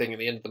singing thing at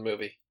the end of the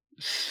movie.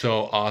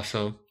 So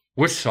awesome.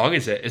 Which song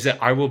is it? Is it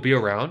I Will Be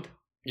Around?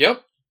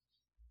 Yep.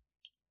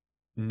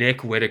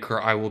 Nick Whitaker,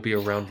 I Will Be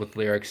Around with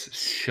lyrics.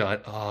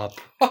 Shut up.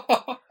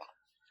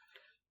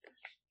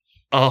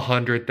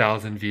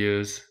 100,000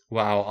 views.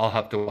 Wow, I'll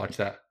have to watch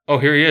that. Oh,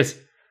 here he is.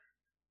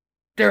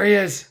 There he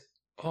is.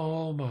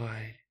 Oh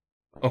my.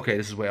 Okay,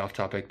 this is way off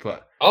topic,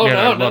 but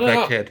I love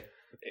that kid.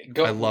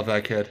 Go. I love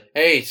that kid.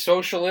 Hey,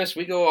 socialists,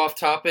 we go off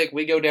topic.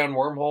 We go down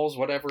wormholes,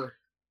 whatever.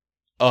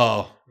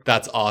 Oh,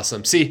 that's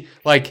awesome. See,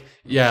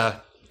 yeah,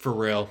 for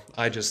real.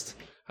 I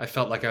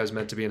felt like I was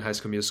meant to be in High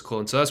School Musical,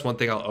 and so that's one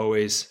thing I'll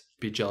always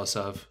be jealous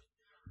of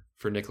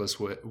for Nicholas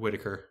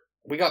Whitaker.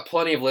 We got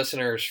plenty of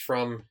listeners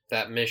from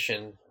that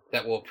mission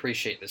that will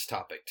appreciate this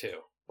topic too.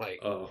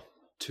 Oh,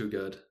 too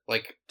good.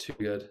 Too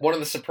good. One of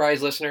the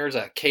surprise listeners,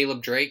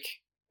 Caleb Drake,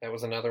 that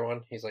was another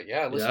one. He's like,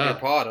 yeah, listen to your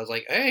pod. I was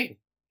like, hey.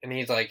 And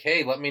he's like,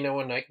 hey, let me know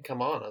when I can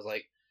come on. I was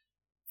like,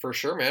 for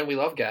sure, man. We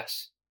love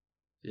guests.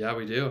 Yeah,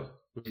 we do.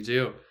 We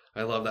do.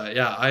 I love that.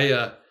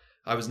 Yeah,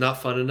 I was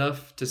not fun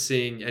enough to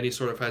sing any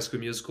sort of High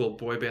School Musical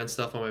boy band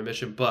stuff on my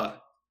mission,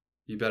 but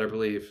you better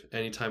believe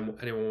anytime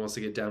anyone wants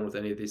to get down with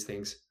any of these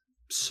things,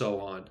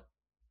 so on.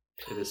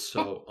 It is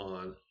so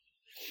on.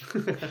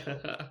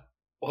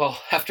 Well,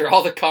 after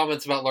all the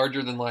comments about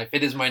Larger Than Life,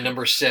 it is my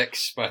number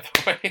 6, by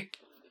the way.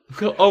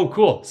 Oh,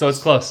 cool. So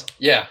it's close.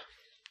 Yeah.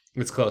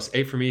 It's close.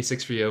 8 for me,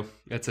 6 for you.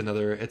 It's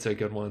a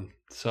good one.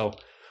 So,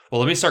 well,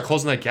 let me start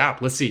closing that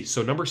gap. Let's see.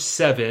 So number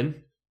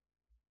 7,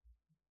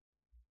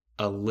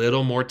 A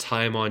Little More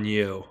Time on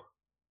You.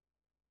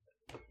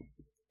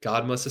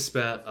 God must have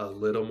spent a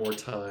little more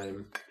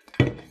time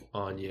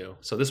on you.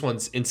 So this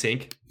one's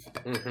NSYNC.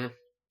 Mm-hmm.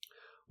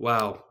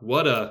 Wow,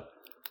 what a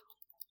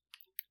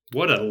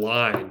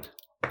line.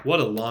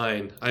 What a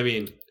line. I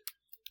mean,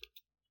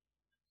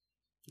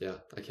 yeah,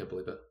 I can't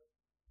believe it.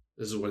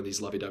 This is one of these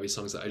lovey-dovey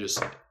songs that I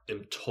just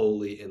am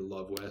totally in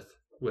love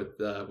with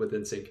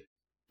NSYNC.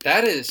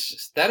 That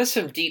is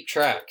some deep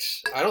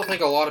tracks. I don't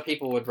think a lot of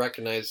people would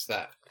recognize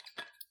that.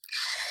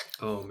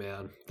 Oh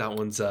man, that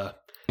one's a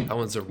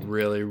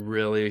really,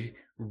 really,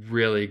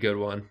 really good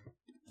one.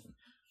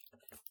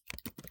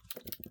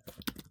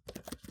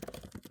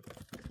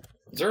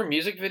 Is there a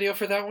music video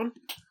for that one?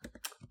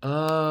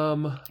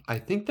 I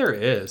think there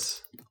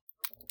is.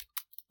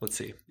 Let's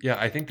see. Yeah,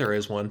 I think there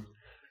is one.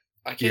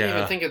 I can't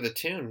even think of the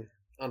tune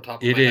on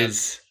top of it my head.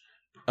 is.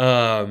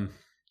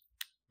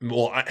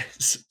 Well,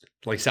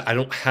 like I said, I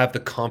don't have the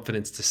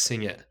confidence to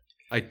sing it.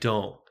 I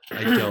don't.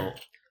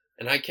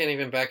 And I can't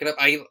even back it up.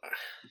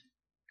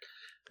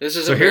 This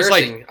is So here's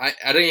embarrassing. I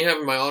didn't even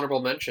have my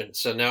honorable mention.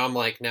 So now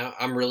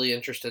I'm really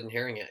interested in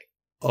hearing it.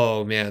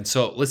 Oh man.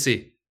 So let's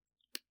see.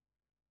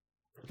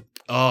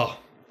 Oh,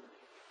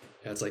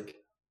 yeah, it's like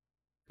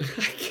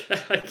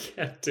I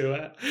can't do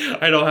it.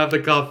 I don't have the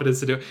confidence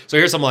to do it. So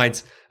here's some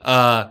lines.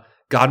 God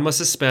must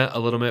have spent a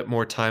little bit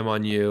more time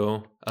on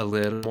you. A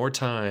little more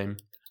time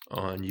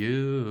on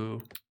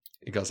you.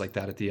 It goes like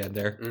that at the end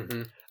there.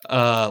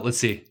 Mm-hmm. Let's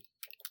see.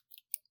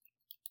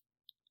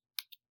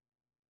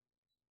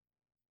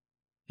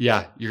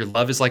 Yeah, your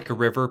love is like a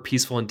river,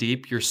 peaceful and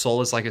deep. Your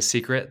soul is like a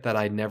secret that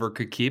I never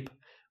could keep.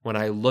 When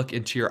I look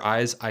into your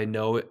eyes, I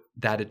know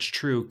that it's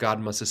true. God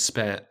must have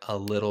spent a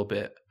little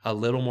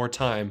more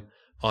time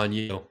on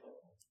you.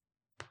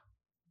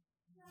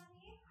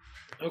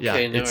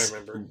 Okay, now I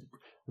remember.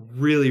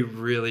 Really,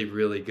 really,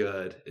 really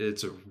good.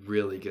 It's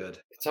really good.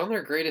 It's on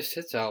their greatest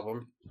hits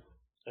album.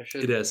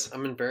 It is.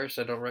 I'm embarrassed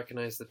I don't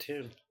recognize the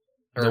tune.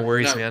 No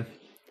worries, man.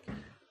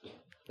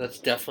 That's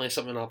definitely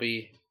something I'll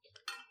be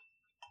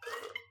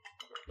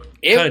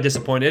kind of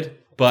disappointed,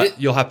 but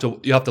you'll have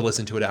to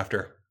listen to it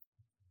after.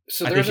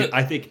 So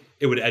I think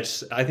it would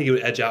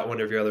edge out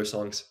one of your other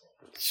songs.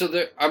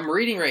 So I'm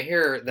reading right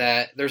here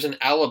that there's an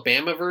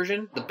Alabama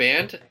version. The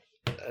band,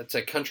 it's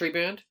a country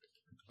band.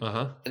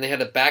 Uh-huh. And they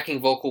had a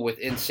backing vocal with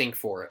NSYNC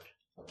for it.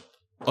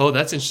 Oh,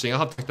 that's interesting. I'll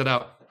have to check that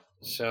out.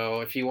 So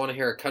if you want to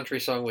hear a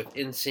country song with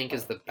NSYNC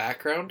as the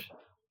background,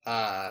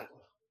 that's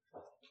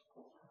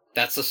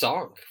the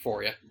song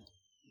for you.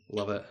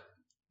 Love it.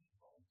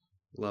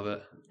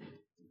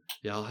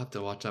 Yeah, I'll have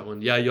to watch that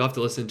one. Yeah, you'll have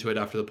to listen to it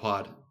after the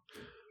pod.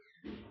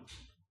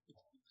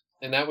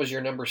 And that was your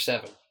number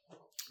 7.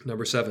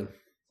 Number 7.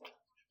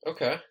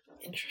 Okay.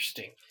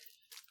 Interesting.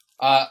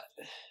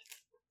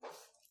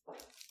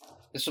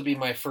 This will be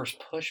my first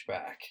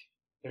pushback.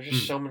 There's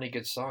just so many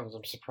good songs.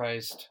 I'm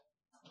surprised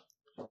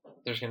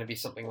there's going to be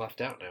something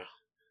left out now.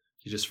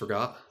 You just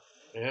forgot?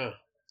 Yeah.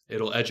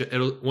 Once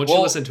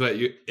you listen to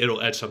it,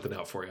 it'll edge something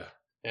out for you.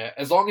 Yeah,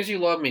 as long as You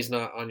Love Me's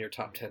not on your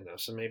top 10 though,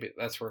 so maybe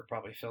that's where it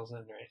probably fills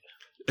in,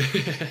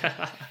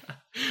 right?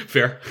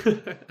 Fair.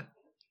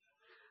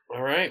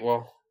 All right,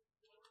 well,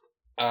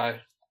 I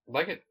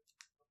like it.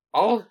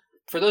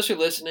 For those who are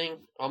listening,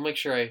 I'll make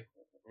sure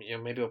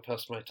maybe I'll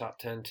post my top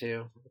 10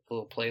 too, a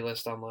little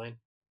playlist online.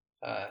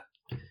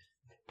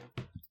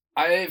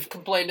 I've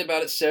complained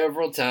about it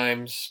several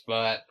times,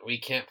 but we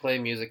can't play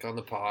music on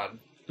the pod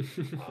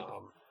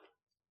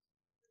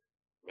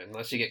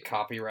unless you get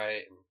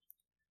copyright.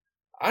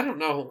 I don't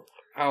know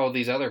how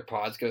these other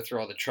pods go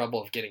through all the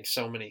trouble of getting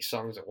so many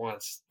songs at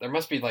once. There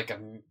must be like a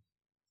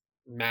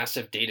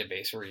massive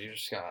database where you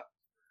just got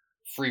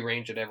free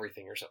range at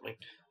everything or something.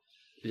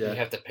 Yeah. You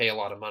have to pay a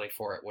lot of money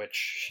for it,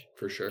 which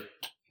for sure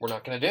we're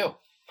not going to do.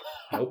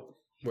 Nope,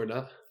 we're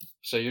not.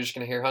 So you're just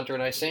going to hear Hunter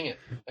and I sing it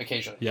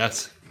occasionally.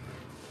 Yes.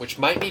 Which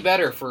might be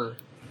better for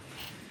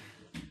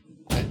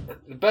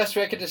the best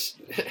way I could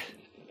just.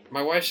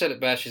 My wife said it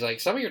best. She's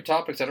like, some of your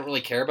topics I don't really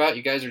care about.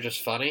 You guys are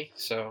just funny,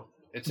 so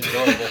it's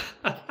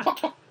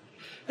enjoyable.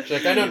 She's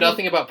like, I know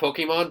nothing about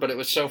Pokemon, but it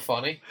was so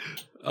funny.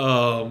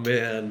 Oh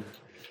man.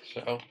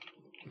 So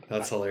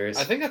that's hilarious.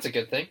 I think that's a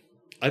good thing.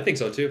 I think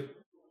so too.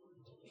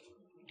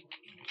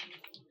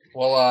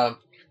 Well,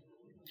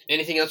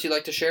 anything else you'd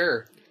like to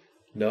share?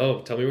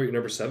 No, tell me what your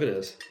number 7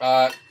 is.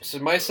 So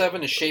my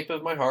 7 is Shape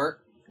of My Heart.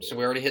 So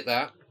we already hit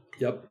that.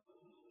 Yep.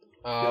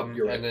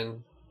 You're right. And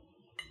then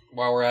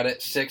while we're at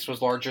it, 6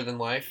 was Larger Than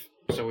Life.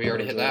 So we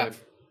already hit that.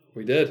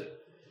 We did.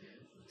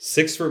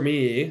 6 for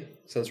me,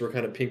 since we're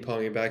kind of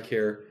ping-ponging back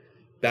here.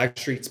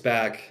 Backstreet's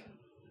Back.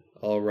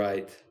 All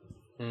right.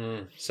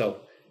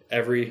 So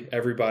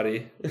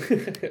everybody.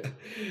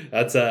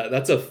 that's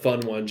a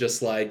fun one.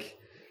 Just like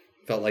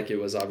felt like it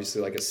was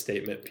obviously like a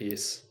statement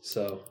piece.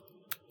 So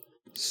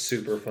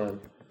super fun.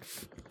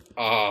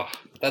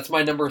 That's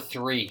my number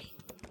 3.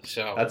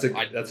 So that's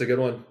a good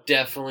one.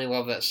 Definitely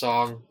love that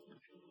song.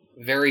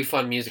 Very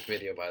fun music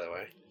video, by the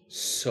way.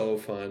 So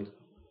fun.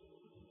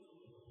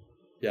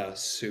 Yeah,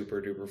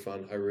 super duper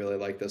fun. I really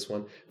like this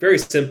one. Very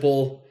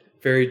simple,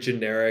 very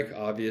generic,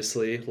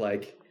 obviously.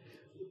 Like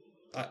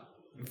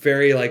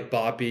very like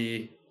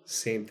boppy,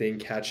 same thing,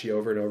 catchy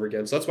over and over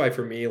again. So that's why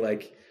for me,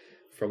 like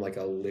from like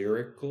a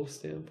lyrical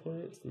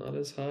standpoint, it's not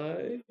as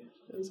high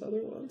as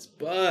other ones.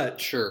 But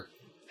sure.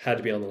 Had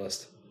to be on the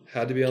list.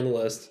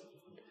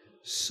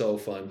 So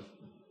fun.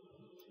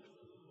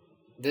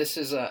 There's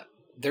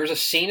a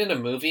scene in a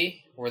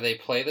movie where they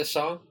play this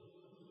song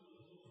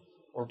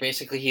where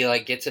basically he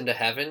like gets into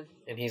heaven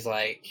and he's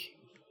like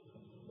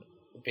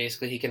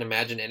basically he can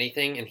imagine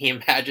anything and he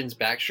imagines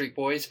Backstreet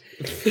Boys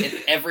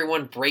and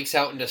everyone breaks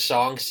out into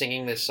song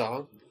singing this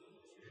song.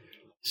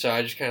 So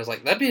I just kind of was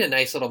like, that'd be a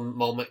nice little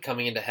moment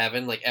coming into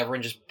heaven. Like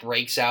everyone just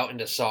breaks out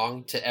into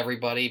song to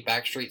everybody.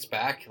 Backstreet's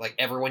Back. Like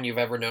everyone you've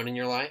ever known in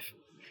your life.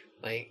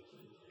 Like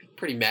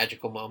pretty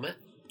magical moment.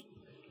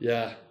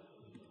 Yeah.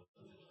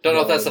 Don't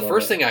know if that's the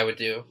first thing I would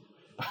do.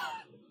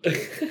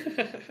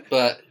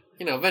 But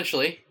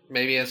eventually,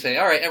 maybe I say,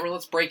 all right, everyone,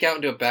 let's break out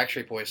into a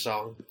Backstreet Boys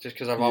song, just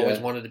because I've always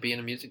wanted to be in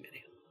a music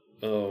video.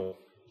 Oh,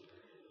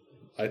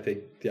 I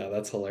think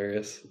that's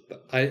hilarious.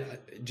 Do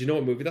you know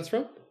what movie that's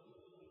from?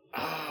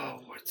 Oh,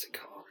 what's it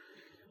called?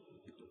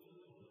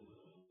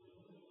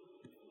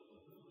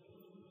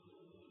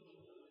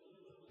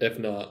 If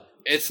not,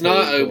 it's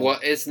not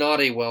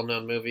a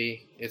well-known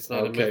movie. It's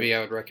not a movie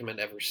I would recommend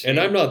ever seeing. And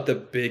I'm not the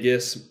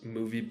biggest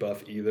movie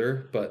buff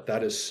either, but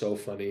that is so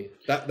funny.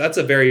 That's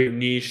a very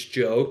niche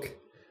joke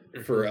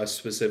for a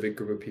specific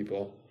group of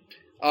people.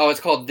 Oh, it's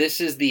called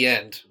This Is the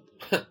End.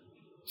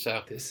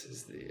 So This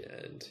Is the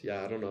End.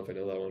 Yeah, I don't know if I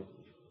know that one.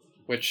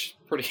 Which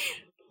pretty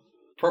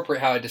appropriate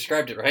how I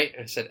described it, right?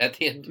 I said at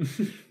the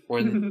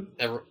end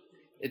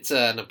it's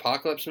an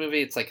apocalypse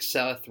movie. It's like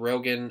Seth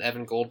Rogen,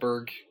 Evan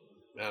Goldberg.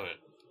 I don't know.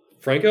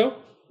 Franco?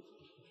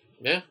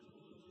 Yeah.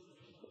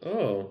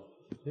 Oh,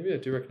 maybe I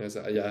do recognize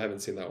that. Yeah, I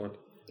haven't seen that one.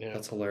 Yeah.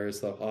 That's hilarious,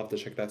 though. I'll have to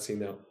check that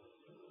scene out.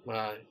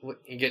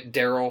 You get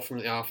Daryl from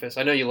The Office.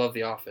 I know you love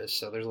The Office,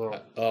 so there's a little...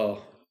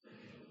 Oh,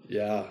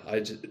 yeah.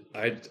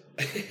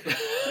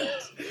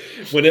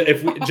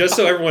 Just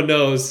so everyone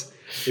knows,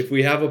 if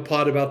we have a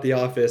pod about The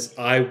Office,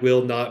 I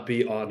will not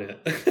be on it.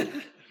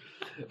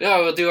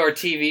 No, we'll do our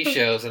TV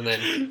shows, and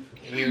then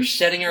we're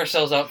setting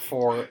ourselves up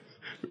for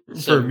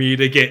me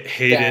to get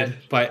hated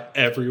by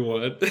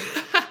everyone.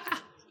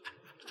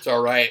 It's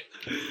all right.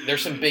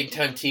 There's some big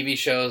time TV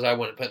shows I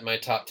wouldn't put in my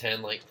top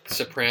 10, like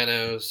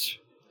Sopranos,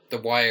 The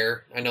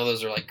Wire. I know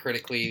those are like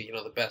critically,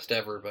 the best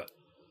ever, but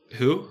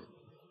who?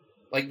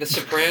 Like The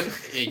Sopranos,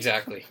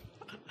 exactly.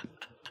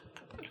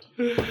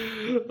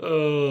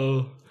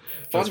 Oh,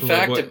 fun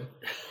fact.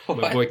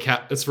 My boy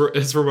Cap. It's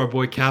for my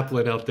boy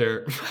Kaplan out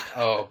there.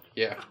 Oh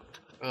yeah.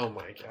 Oh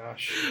my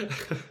gosh.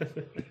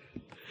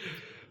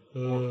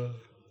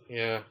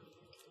 Yeah.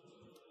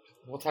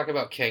 We'll talk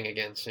about King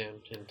again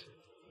soon. And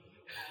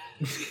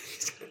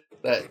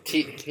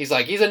he's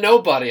like, he's a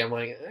nobody. I'm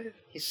like,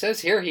 he says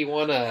here he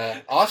won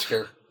an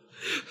Oscar.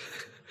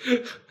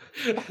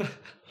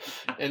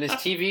 And his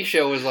TV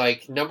show was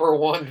like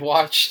 #1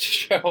 watched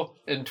show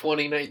in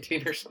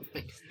 2019 or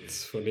something.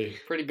 It's funny.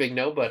 Pretty big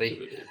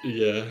nobody.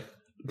 Yeah.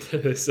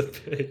 That is a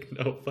big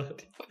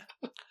nobody.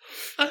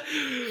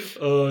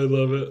 Oh, I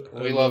love it.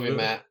 We love you,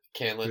 Matt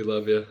Canlin. We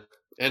love you.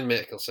 And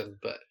Mickelson,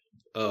 but...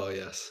 Oh,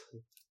 yes.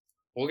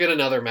 We'll get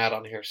another Matt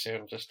on here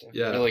soon, just to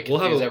really we'll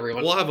confuse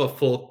everyone. We'll have a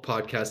full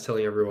podcast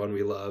telling everyone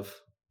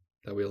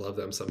that we love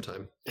them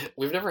sometime.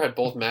 We've never had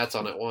both Matts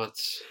on at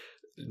once.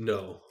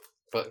 No.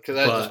 But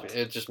because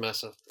it just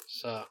messes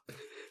us up.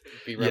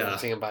 Be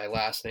referencing him by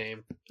last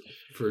name.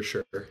 For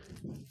sure.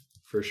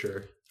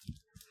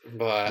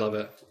 But love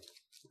it.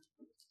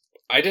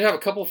 I did have a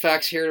couple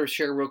facts here to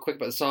share real quick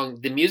about the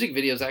song. The music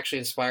video is actually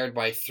inspired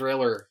by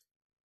Thriller,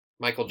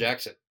 Michael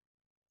Jackson.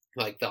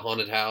 Like the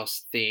haunted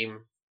house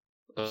theme.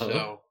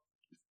 So,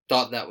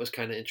 thought that was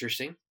kind of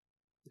interesting.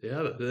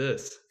 Yeah, that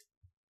is.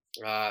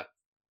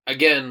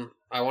 Again,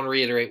 I want to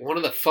reiterate, one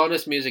of the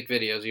funnest music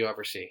videos you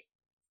ever see.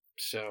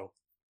 So.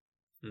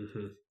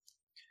 Mm-hmm.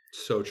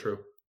 So true.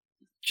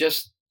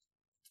 Just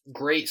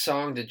great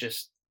song to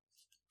just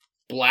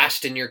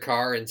blast in your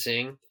car and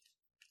sing.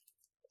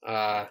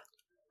 I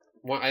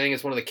think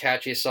it's one of the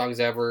catchiest songs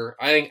ever.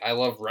 I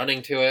love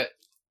running to it.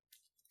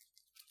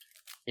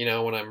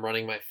 When I'm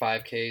running my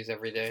 5Ks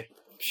every day.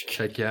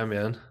 Heck yeah,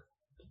 man.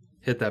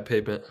 Hit that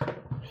pavement.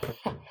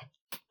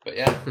 But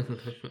yeah.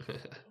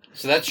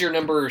 So that's your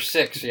number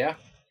 6, yeah?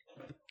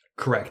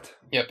 Correct.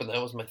 Yep, and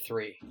that was my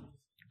 3.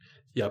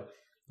 Yep.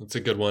 It's a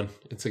good one.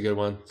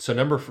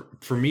 So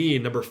for me,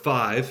 number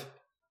 5,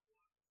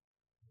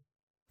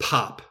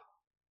 Pop.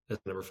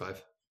 That's number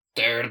 5.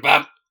 Dirty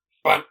bop.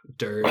 Bop.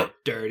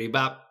 Dirty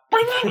bop.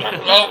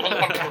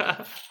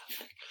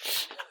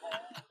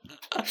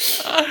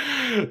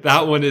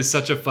 That one is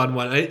such a fun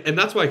one, and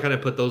that's why I kind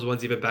of put those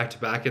ones even back to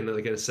back in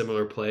a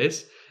similar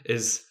place.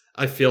 Is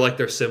I feel like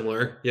they're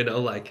similar,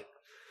 they're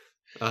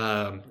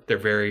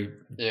very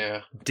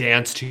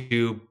dance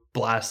to,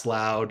 blast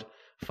loud,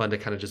 fun to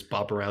kind of just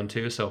bop around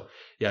to. So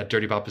yeah,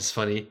 Dirty Bop is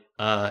funny,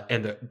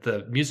 and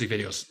the music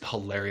video is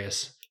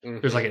hilarious. Mm-hmm.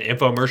 There's like an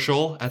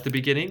infomercial at the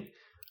beginning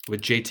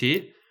with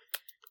JT.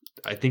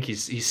 I think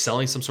he's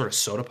selling some sort of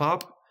soda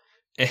pop,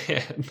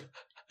 and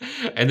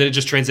then it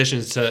just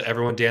transitions to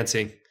everyone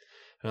dancing.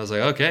 And I was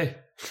like, okay,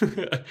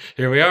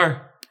 here we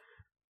are.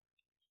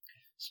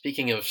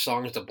 Speaking of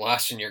songs to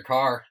blast in your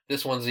car,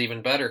 this one's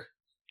even better.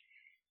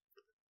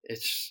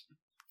 It's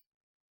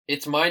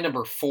my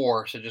number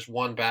 4, so just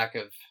one back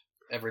of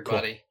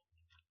everybody.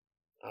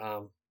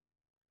 Cool.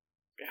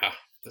 Yeah,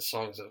 this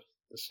song's a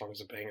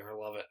banger. I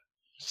love it.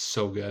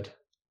 So good.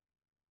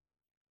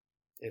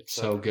 It's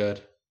so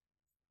good.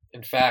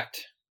 In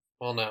fact,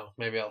 well, no,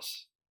 maybe I'll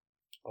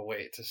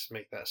wait to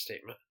make that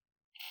statement.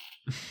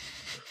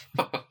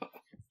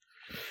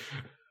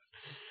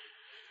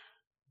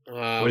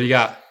 What do you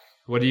got?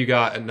 What do you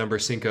got at number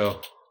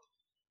 5?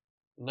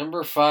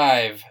 Number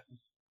 5,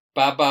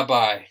 Bye Bye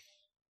Bye.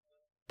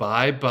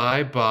 Bye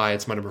Bye Bye.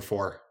 It's my number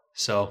 4.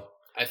 So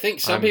I think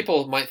some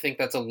people might think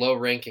that's a low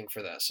ranking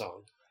for that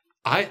song.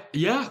 I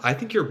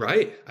think you're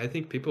right. I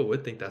think people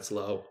would think that's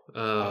low.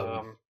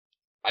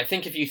 I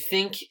think if you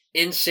think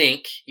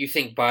NSYNC, you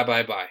think Bye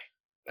Bye Bye.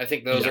 I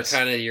think those are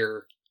kind of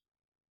your...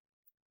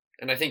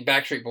 And I think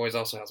Backstreet Boys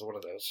also has one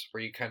of those,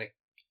 where you kind of...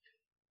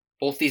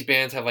 Both these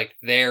bands have, like,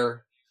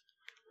 their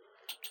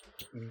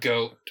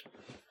GOAT.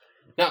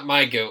 Not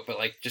my GOAT, but,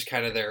 like, just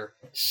kind of their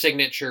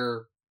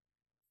signature...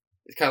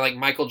 It's kind of like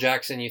Michael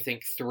Jackson, you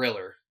think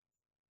Thriller.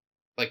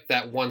 Like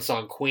that one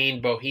song,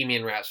 Queen,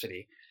 Bohemian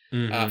Rhapsody.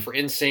 Mm-hmm. For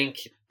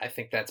NSYNC, I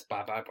think that's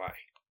Bye Bye Bye.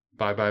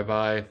 Bye Bye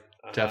Bye.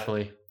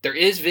 Definitely. There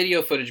is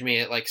video footage of me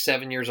at like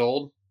 7 years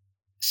old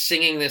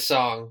singing this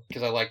song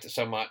because I liked it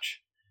so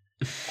much.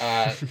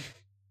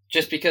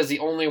 Just because the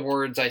only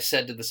words I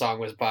said to the song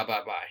was Bye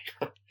Bye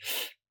Bye.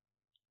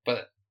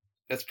 But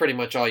that's pretty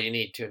much all you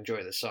need to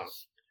enjoy this song.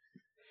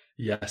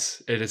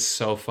 Yes, it is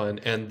so fun.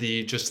 And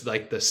just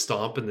like the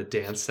stomp and the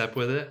dance step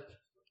with it.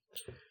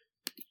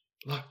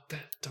 Lock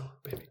that door,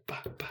 baby. Bye,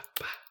 bye,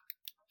 bye.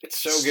 It's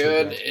so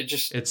good.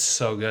 It's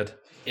so good.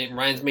 It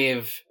reminds me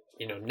of,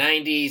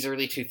 90s,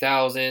 early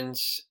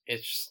 2000s.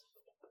 It's just,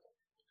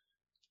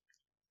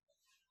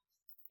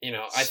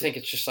 I think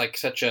it's just like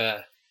such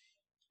a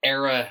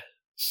era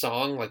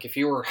song. Like if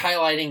you were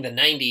highlighting the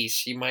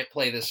 90s, you might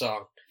play this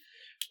song.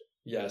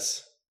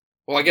 Yes.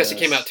 Well, I guess it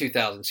came out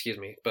 2000, excuse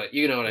me, but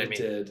you know what I mean. It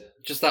did.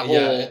 Just that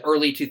whole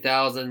early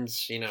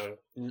 2000s,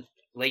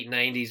 late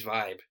 90s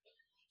vibe.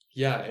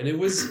 Yeah, and it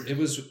was when it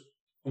was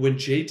when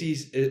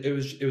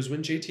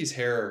JT's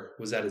hair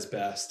was at his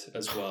best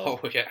as well.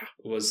 Oh yeah.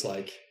 It was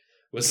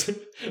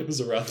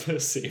around the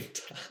same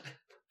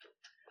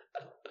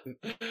time.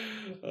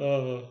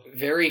 Oh.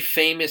 Very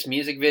famous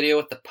music video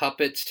with the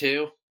puppets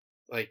too.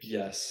 Like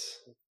yes.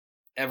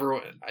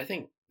 Everyone, I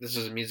think this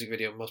is a music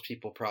video most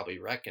people probably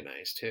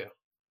recognize too.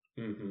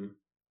 Mm-hmm.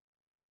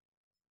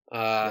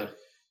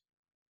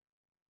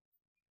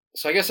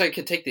 So I guess I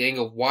could take the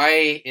angle.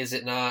 Why is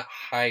it not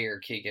higher,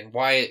 Keegan?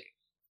 Why?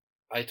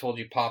 I told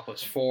you pop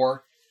was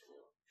 4.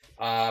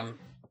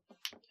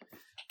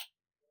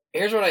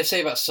 Here's what I say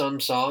about some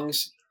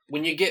songs.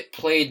 When you get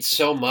played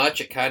so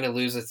much, it kind of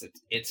loses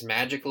its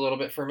magic a little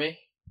bit for me.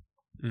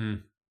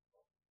 Mm.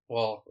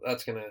 Well,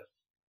 that's going to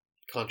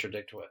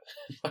contradict what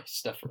my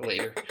stuff for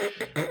later.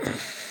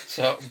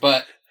 So,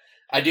 but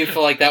I do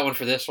feel like that one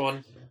for this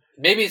one.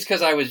 Maybe it's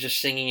because I was just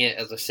singing it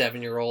as a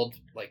 7-year-old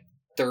like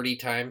 30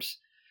 times.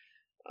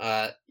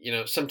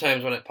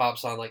 Sometimes when it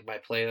pops on like my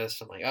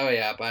playlist, I'm like, oh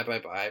yeah, Bye Bye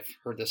Bye. I've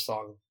heard this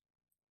song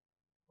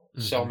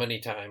so many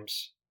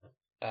times.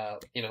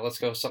 Let's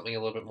go with something a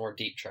little bit more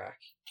deep track.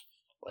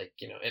 Like,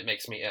 It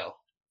Makes Me Ill.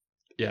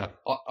 Yeah.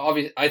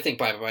 Obviously, I think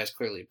Bye Bye Bye is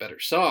clearly a better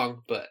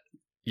song, but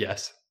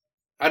yes.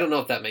 I don't know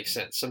if that makes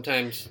sense.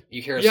 Sometimes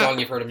you hear a song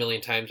you've heard a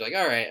million times, like,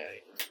 all right.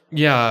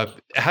 Yeah,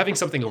 having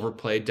something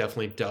overplayed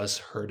definitely does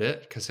hurt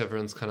it because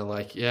everyone's kind of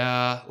like,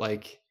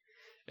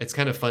 it's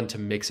kind of fun to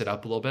mix it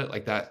up a little bit.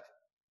 Like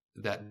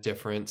that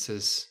difference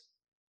is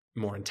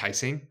more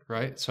enticing,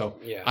 right? So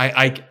yeah,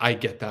 I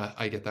get that.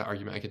 I get that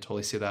argument. I can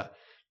totally see that.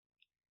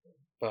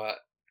 But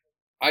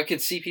I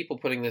could see people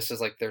putting this as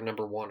like their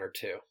number 1 or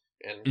 2,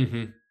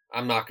 and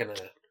I'm not gonna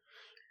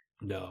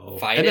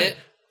fight it.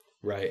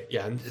 Right.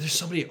 Yeah. And there's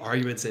so many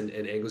arguments and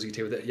angles you can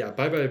take with it. Yeah.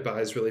 Bye Bye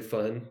Bye is really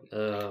fun.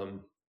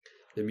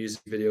 The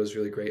music video is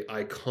really great.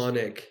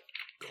 Iconic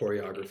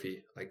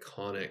choreography.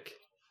 Iconic.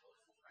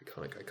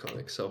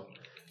 So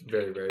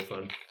very, very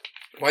fun.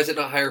 Why is it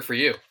not higher for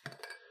you?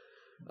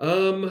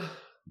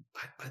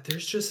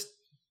 There's just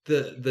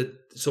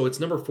so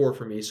it's number 4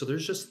 for me. So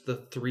there's just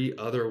the 3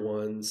 other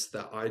ones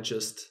that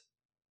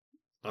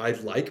I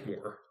like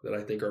more, that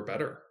I think are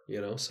better,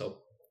 so.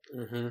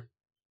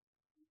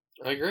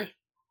 I agree.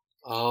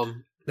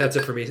 That's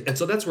it for me. And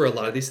so that's where a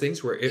lot of these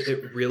things where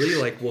it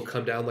really will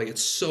come down,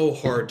 it's so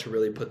hard to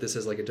really put this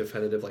as a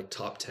definitive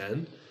top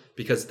 10,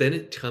 because then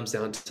it comes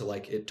down to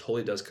it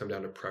totally does come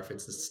down to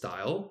preference and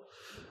style.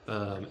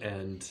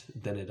 And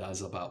then it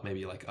does about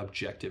maybe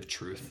objective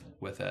truth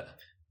with it.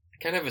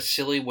 Kind of a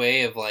silly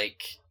way of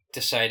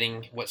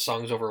deciding what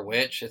songs over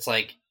which. It's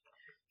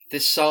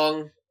this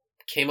song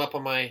came up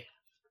on my,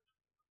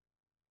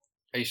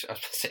 I was going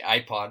to say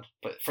iPod,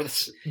 but for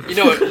this,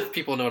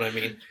 people know what I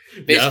mean.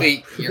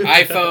 Basically, your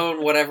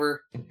iPhone,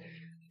 whatever.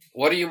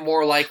 What are you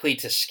more likely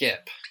to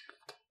skip?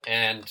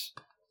 And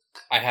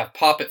I have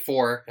pop at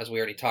 4, as we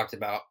already talked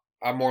about.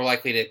 I'm more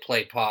likely to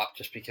play pop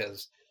just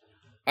because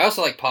I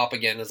also like pop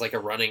again as a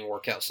running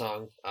workout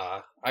song.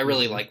 I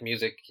really like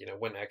music,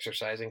 when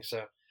exercising.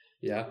 So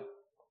yeah,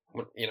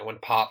 when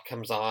pop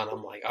comes on,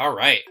 I'm like, all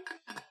right,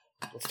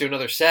 let's do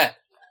another set.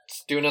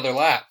 Let's do another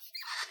lap.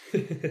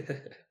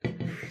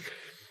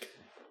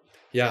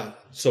 Yeah.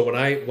 So when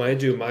I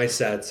do my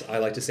sets, I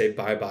like to say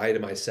bye bye to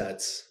my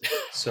sets.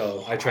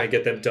 So I try and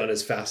get them done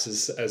as fast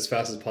as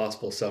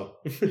possible. So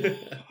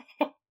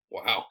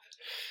wow,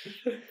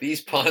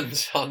 these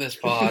puns on this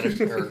pod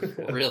are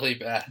really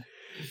bad.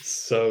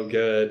 So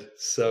good.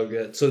 So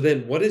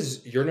then what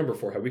is your number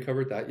 4? Have we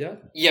covered that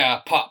yet? Yeah,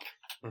 pop.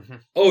 Mm-hmm.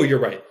 Oh, you're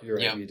right.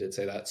 Yeah. You did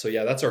say that. So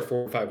yeah, that's our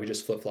 4 and 5. We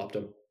just flip-flopped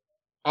them.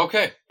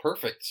 Okay,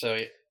 perfect. So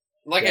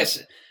I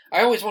said,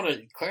 I always want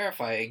to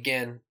clarify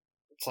again.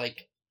 It's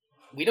like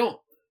we don't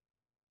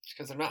just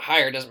because they're not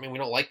higher doesn't mean we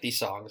don't like these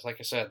songs. Like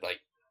I said, like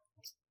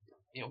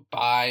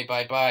 "Bye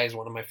Bye Bye" is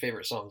one of my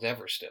favorite songs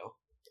ever. Still,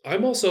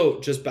 I'm also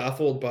just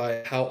baffled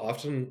by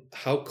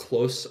how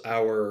close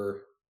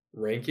our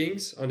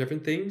rankings on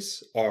different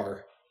things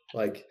are.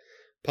 Like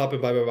Pop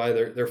and Bye Bye Bye,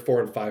 they're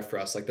 4 and 5 for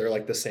us. Like they're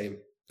like the same.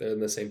 They're in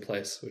the same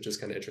place, which is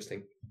kind of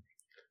interesting.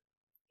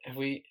 have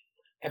we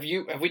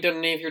done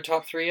any of your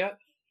top 3 yet?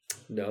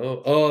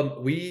 No.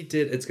 We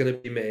did It's Gonna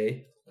Be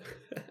May.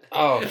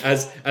 Oh.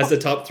 As the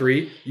top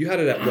 3. You had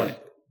it at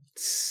what?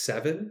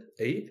 7,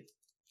 8?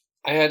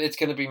 I had It's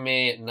Gonna Be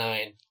May at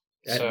 9.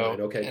 At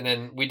 9, okay. And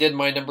then we did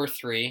my number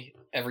 3,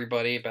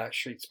 Everybody,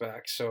 Backstreet's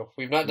Back. So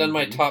we've not done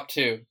my top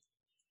 2.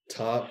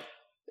 Top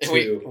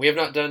 2. And we have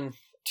not done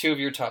 2 of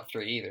your top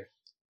 3 either.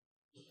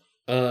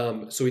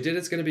 So we did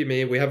It's Gonna Be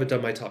May. We haven't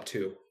done my top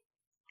 2.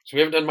 So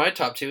we haven't done my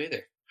top 2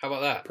 either. How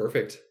about that?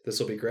 Perfect. This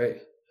will be great.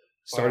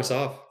 Start us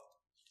off.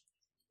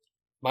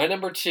 My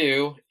number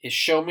 2 is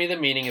Show Me the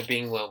Meaning of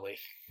Being Lonely.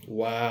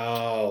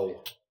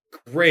 Wow.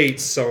 Great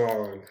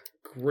song.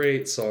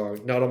 Great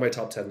song. Not on my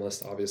top 10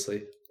 list,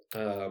 obviously.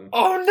 Oh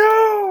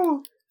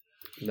no!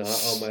 Not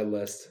on my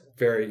list.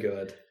 Very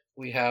good.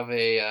 We have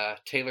a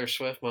Taylor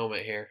Swift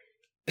moment here.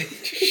 I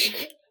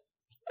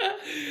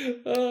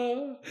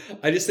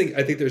think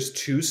there's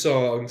 2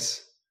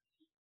 songs.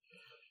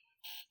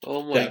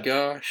 Oh my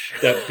gosh.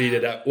 That beat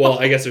it out. Well,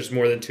 I guess there's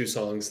more than 2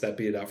 songs that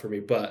beat it out for me,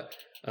 but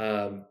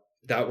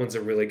that one's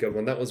a really good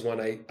one. That was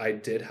one I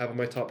did have in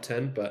my top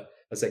 10, but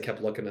as I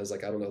kept looking, I was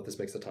like, I don't know if this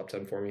makes the top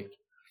 10 for me.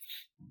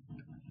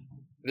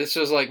 This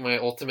was like my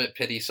ultimate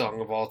pity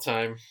song of all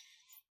time.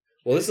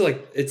 Well, it's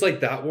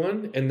like that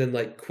one, and then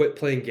like Quit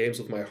Playing Games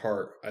with My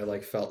Heart. I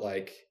like felt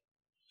like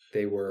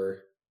they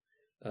were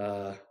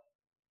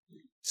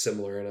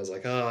similar, and I was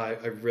like, I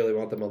really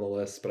want them on the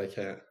list, but I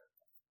can't.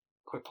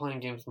 Quit Playing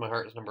Games with My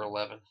Heart is number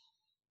 11.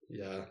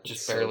 Yeah.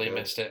 Just barely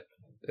missed it.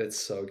 It's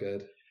so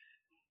good.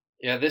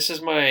 Yeah, this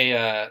is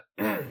my,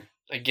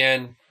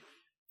 again,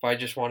 if I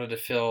just wanted to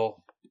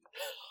feel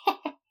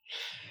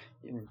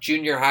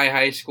junior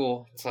high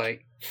school, it's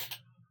like,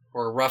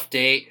 or a rough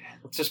date,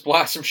 let's just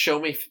blast some Show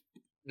Me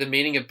the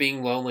Meaning of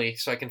Being Lonely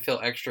so I can feel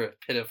extra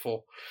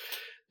pitiful.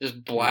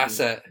 Just blast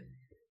that.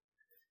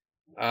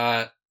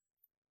 I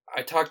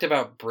talked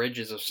about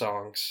bridges of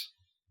songs.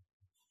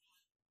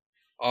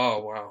 Oh,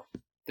 wow.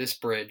 This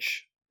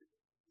bridge.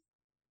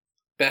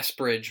 Best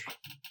bridge.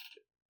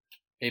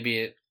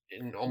 Maybe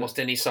in almost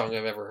any song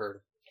I've ever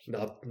heard.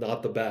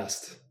 Not the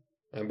best.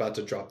 I'm about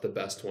to drop the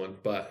best one,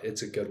 but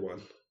it's a good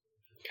one.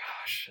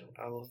 Gosh,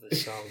 I love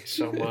this song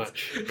so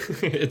much.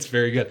 It's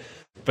very good.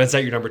 But it's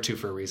at your number 2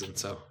 for a reason,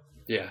 so.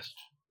 Yes.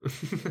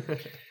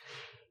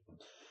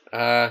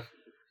 Yeah,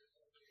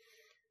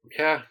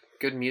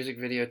 good music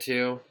video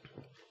too.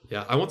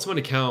 Yeah, I want someone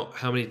to count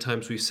how many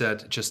times we've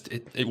said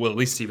well, at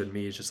least even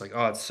me, it's just like,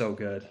 oh, it's so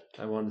good.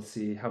 I want to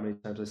see how many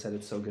times I said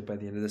it's so good by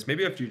the end of this.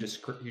 Maybe after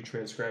you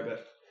transcribe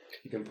it,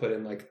 you can put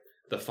in like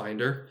the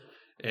finder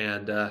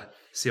and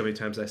see how many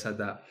times I said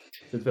that.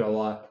 It's been a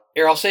lot.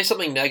 Here, I'll say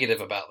something negative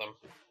about them.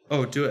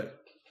 Oh, do it.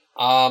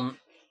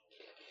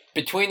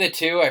 Between the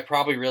 2, I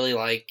probably really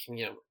like,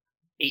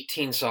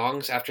 18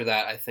 songs. After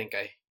that, I think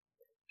I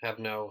have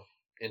no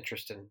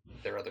interest in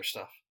their other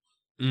stuff.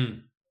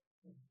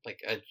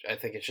 Like, I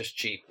think it's just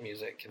cheap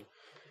music, and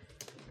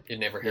you'd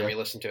never hear me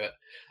listen to it.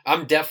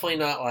 I'm definitely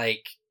not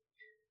like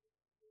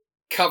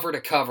cover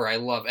to cover. I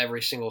love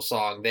every single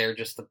song. They're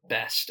just the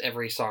best.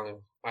 Every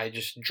song, I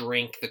just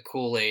drink the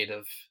Kool-Aid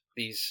of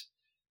these.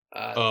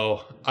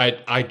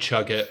 I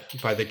chug it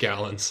by the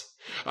gallons.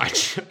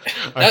 That's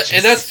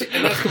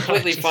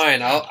completely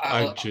fine.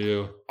 I'll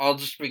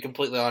just be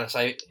completely honest.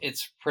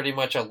 It's pretty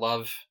much a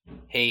love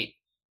hate.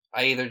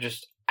 I either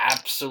just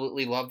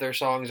absolutely love their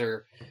songs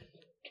or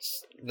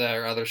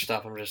their other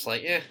stuff. I'm just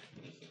like,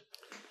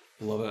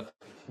 love it.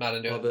 Not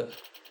into love it.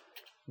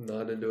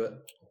 Not into it.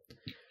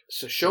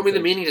 So show me the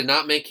meaning to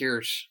not make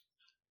yours.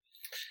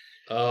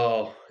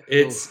 Oh,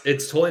 it's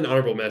totally an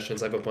honorable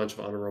mentions. I have a bunch of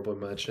honorable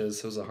mentions.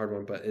 It was a hard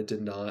one, but it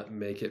did not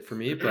make it for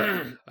me.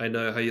 But I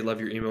know how you love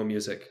your emo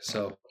music,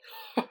 so.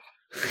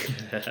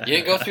 You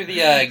didn't go through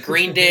the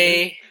Green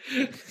Day,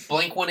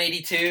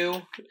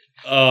 Blink-182?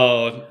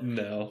 Oh,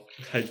 no.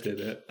 I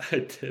didn't.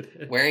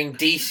 Wearing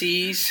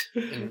DCs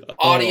and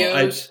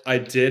audios? I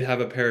did have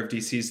a pair of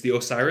DCs. The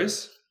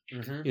Osiris?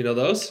 Mm-hmm. You know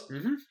those?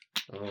 Mm-hmm.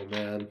 Oh,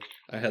 man.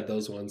 I had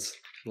those ones.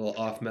 A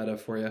little off meta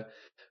for you.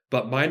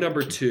 But my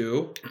number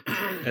 2,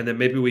 and then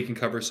maybe we can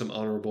cover some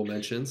honorable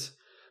mentions,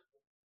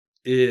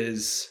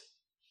 is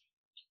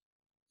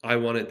I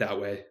Want It That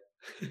Way.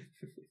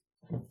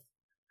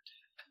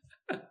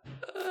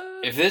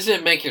 If this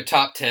didn't make your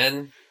top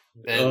 10,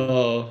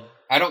 then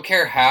I don't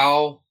care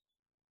how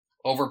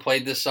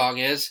overplayed this song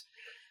is.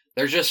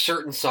 There's just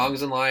certain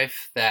songs in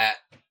life that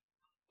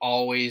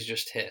always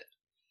just hit.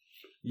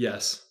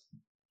 Yes.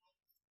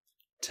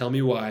 Tell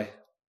me why.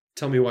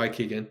 Tell me why,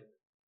 Keegan.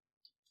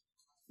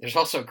 There's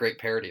also a great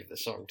parody of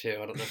this song too.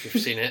 I don't know if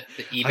you've seen it.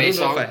 The eBay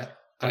song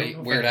by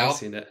Weird Al.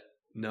 Seen it.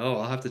 No,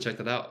 I'll have to check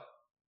that out.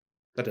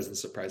 That doesn't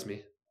surprise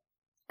me.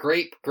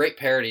 Great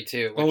parody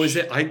too. Oh, is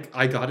it?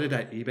 I got it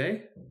at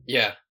eBay?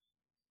 Yeah.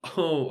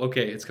 Oh,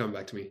 okay. It's coming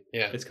back to me.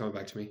 Yeah. It's coming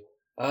back to me.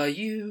 I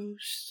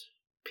used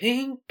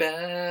pink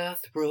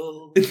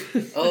bathrobe,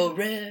 a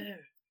rare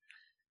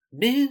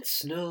mint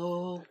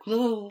snow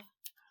globe.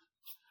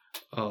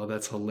 Oh,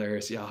 that's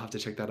hilarious. Yeah, I'll have to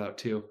check that out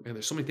too. Man,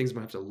 there's so many things I'm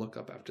going to have to look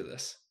up after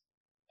this.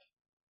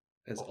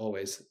 As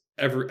always.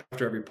 After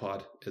every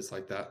pod is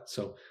like that.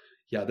 So,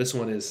 yeah, this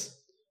one is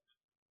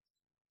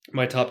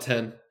my top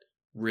 10.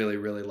 Really,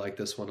 really like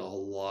this one a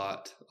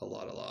lot. A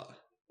lot.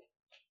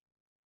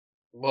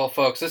 Well,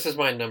 folks, this is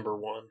my number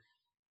one.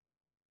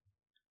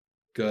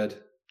 Good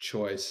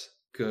choice.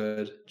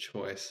 Good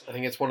choice. I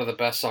think it's one of the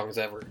best songs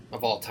ever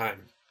of all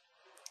time.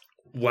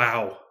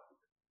 Wow.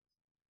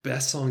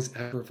 Best songs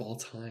ever of all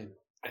time.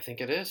 I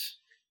think it is.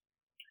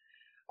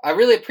 I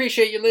really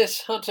appreciate your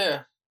list,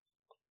 Hunter.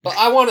 But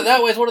I Want It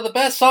That Way is one of the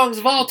best songs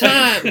of all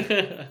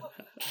time.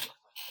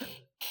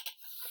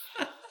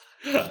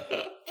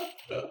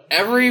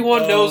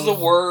 Everyone knows the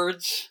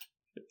words.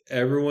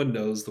 Everyone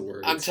knows the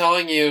words. I'm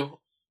telling you,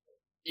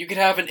 you could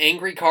have an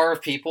angry car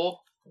of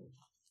people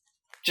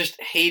just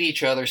hate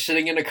each other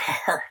sitting in a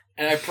car.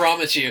 And I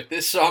promise you,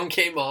 this song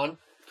came on.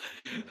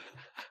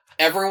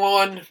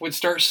 Everyone would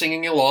start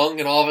singing along,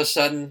 and all of a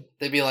sudden,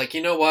 they'd be like,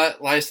 you know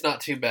what? Life's not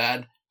too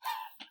bad.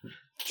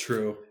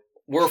 True.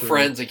 We're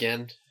friends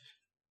again.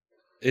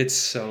 It's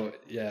so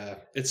good.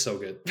 It's so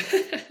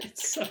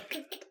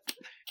good.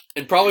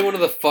 And probably one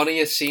of the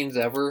funniest scenes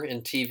ever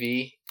in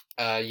TV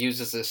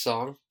uses this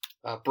song,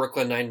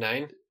 Brooklyn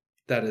Nine-Nine.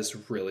 That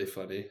is really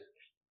funny.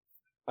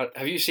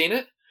 Have you seen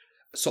it?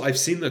 So I've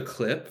seen the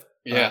clip.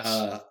 Yes.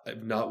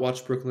 I've not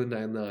watched Brooklyn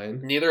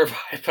Nine-Nine. Neither have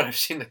I, but I've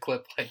seen the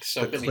clip like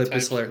so many times. The clip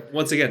is hilarious.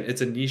 Once again,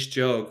 it's a niche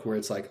joke where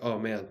it's like, oh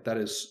man, that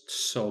is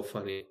so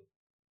funny.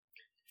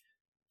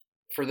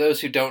 For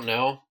those who don't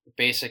know,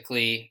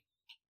 basically,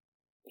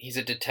 he's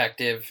a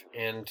detective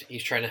and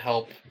he's trying to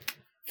help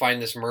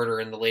find this murder.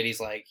 And the lady's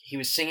like, he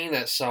was singing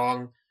that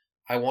song,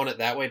 I Want It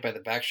That Way by the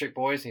Backstreet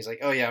Boys. And he's like,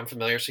 oh yeah, I'm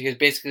familiar. So he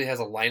basically has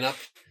a lineup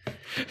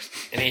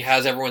and he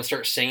has everyone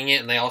start singing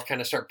it and they all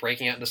kind of start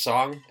breaking out into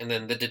song. And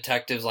then the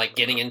detective's like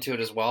getting into it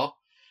as well.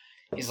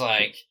 He's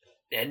like,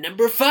 and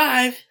number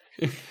 5.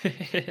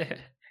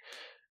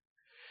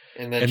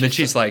 and then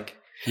she's like,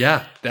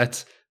 yeah,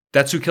 that's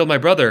who killed my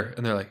brother.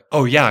 And they're like,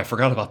 oh yeah, I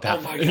forgot about that.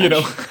 Oh my gosh. You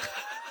know,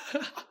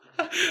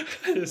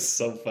 it's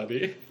so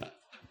funny.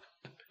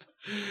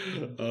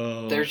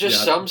 There's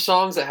just some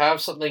songs that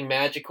have something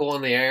magical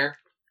in the air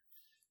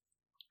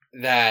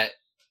that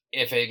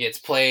if it gets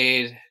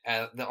played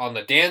on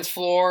the dance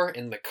floor,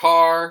 in the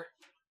car,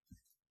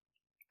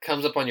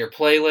 comes up on your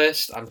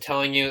playlist, I'm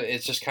telling you,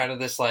 it's just kind of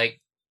this like,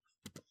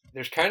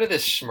 there's kind of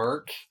this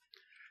smirk.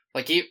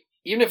 Like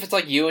even if it's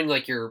like you and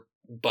like your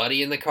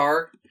buddy in the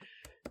car,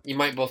 you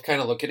might both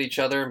kind of look at each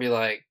other and be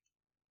like,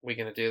 we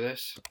gonna do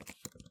this?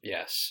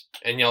 Yes.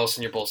 And all of a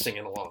sudden you're both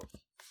singing along.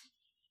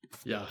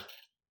 Yeah.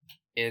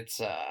 It's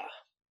and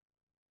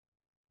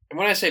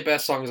when I say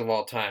best songs of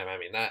all time, I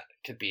mean that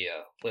could be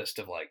a list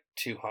of like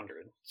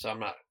 200. So I'm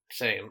not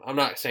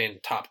saying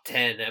top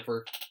 10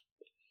 ever.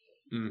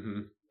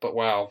 Mm-hmm. But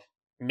wow,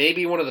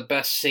 maybe one of the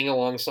best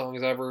sing-along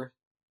songs ever.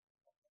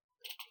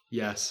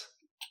 Yes.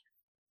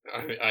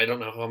 I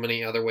don't know how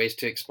many other ways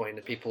to explain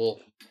to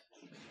people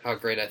how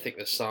great I think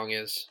this song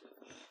is.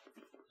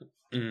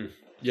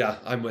 Yeah,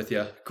 I'm with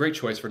you. Great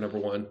choice for number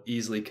 1.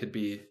 Easily could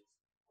be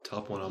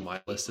top 1 on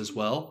my list as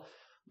well.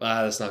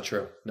 That's not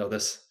true. No,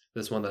 this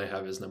one that I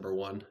have is number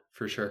 1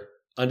 for sure.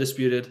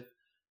 Undisputed,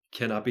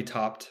 cannot be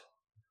topped.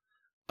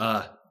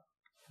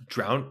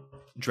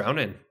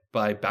 Drowning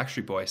by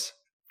Backstreet Boys.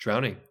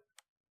 Drowning.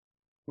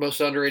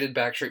 Most underrated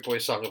Backstreet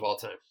Boys song of all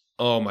time.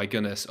 Oh my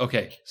goodness.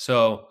 Okay,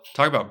 so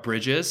talk about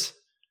bridges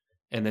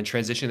and then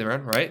transitioning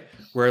around, right?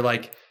 Where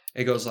like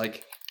it goes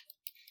like,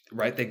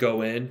 right? They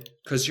go in,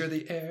 'cause you're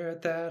the air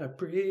that I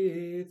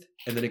breathe,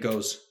 and then it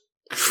goes,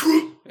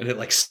 and it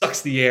like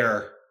sucks the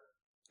air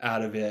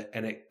out of it,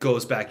 and it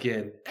goes back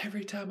in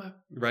every time I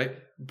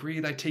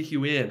breathe. I take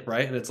you in,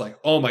 right? And it's like,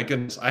 oh my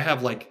goodness, I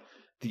have like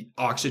the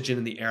oxygen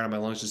in the air in my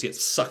lungs just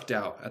gets sucked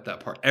out at that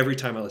part every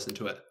time I listen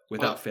to it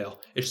without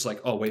fail. It's just like,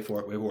 oh, wait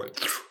for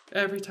it.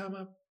 Every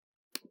time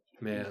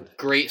man.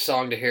 Great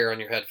song to hear on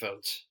your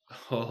headphones.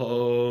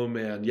 Oh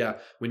man, yeah.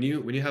 When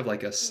you have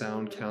like a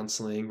sound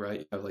counseling, right?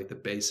 You have like the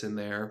bass in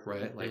there,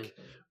 right? Like,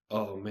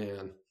 oh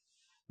man,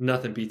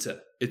 nothing beats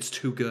it. It's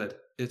too good.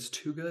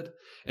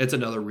 It's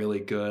another really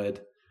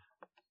good,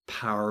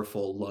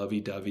 powerful,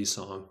 lovey-dovey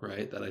song,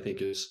 right? That I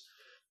think is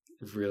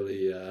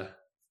really,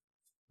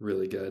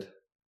 really good.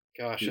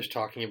 Gosh, just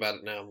talking about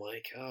it now, I'm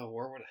like, oh,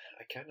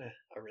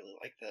 I really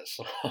like that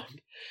song.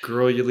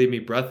 Girl, you leave me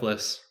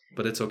breathless,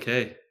 but it's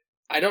okay.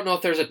 I don't know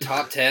if there's a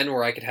top 10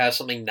 where I could have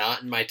something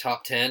not in my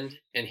top 10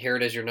 and hear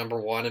it as your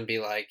number 1 and be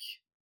like,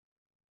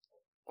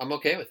 I'm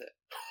okay with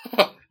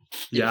it.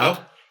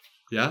 Yeah.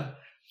 Yeah.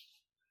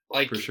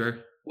 Like, for sure.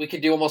 We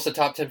could do almost a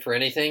top 10 for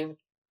anything.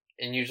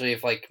 And usually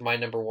if like my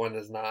number 1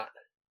 is not,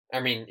 I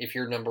mean, if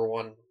your number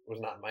 1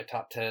 was not in my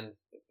top 10,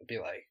 I'd be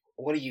like,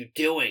 "What are you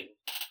doing?"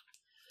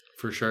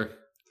 For sure.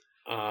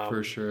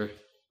 For sure.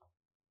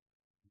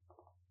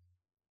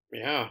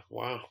 Yeah.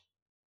 Wow.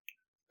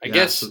 I Yeah,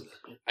 guess. so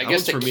I that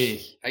guess one's for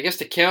me. I guess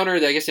to counter,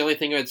 I guess the only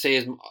thing I would say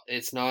is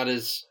it's not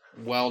as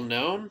well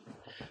known,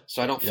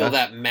 so I don't feel Yeah.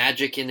 that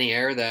magic in the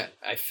air that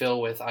I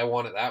feel with "I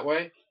Want It That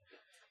Way."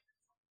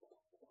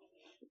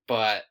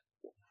 But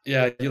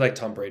Yeah, you like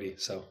Tom Brady,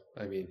 so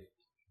I mean,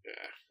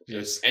 yeah,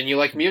 just and you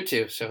like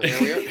Mewtwo, so there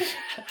we are.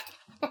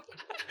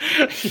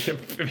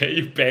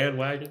 you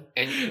bandwagon,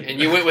 and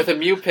you went with a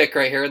Mew pick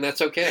right here, and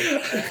that's okay.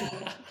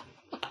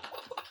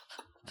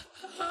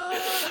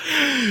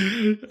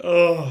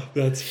 Oh,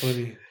 that's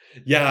funny.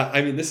 Yeah,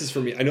 I mean, this is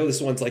for me. I know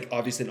this one's like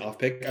obviously an off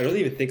pick. I don't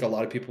even think a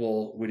lot of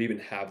people would even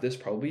have this,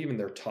 probably even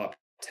their top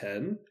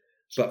 10.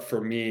 But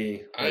for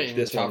me, I like ain't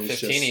this top one is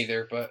 15 just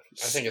either, but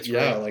I think it's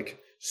yeah, great. like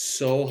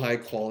so high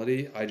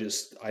quality. I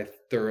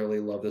thoroughly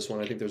love this one.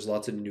 I think there's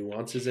lots of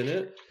nuances in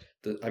it.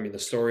 I mean, the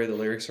story, the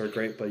lyrics are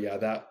great, but yeah,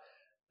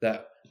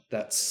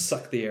 that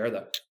suck the air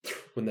that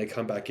when they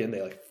come back in,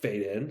 they like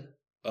fade in.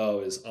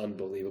 Oh, is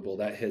unbelievable.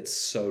 That hits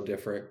so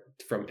different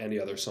from any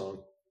other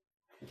song.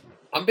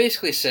 I'm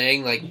basically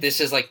saying like this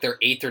is like their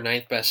 8th or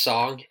 9th best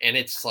song, and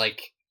it's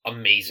like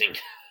amazing.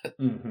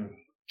 Mm-hmm.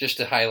 Just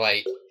to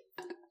highlight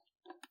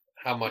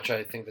how much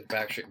I think the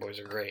Backstreet Boys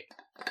are great.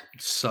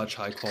 Such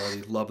high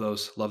quality. Love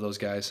those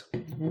guys.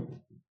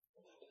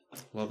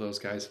 Love those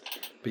guys.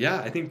 But yeah,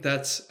 I think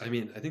that's it.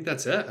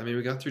 I mean,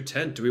 we got through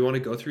 10. Do we want to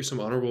go through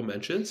some honorable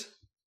mentions?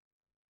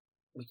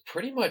 We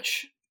pretty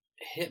much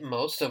hit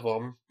most of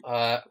them.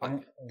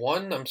 I'm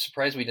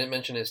surprised we didn't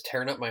mention is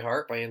 "Tearing Up My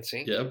Heart" by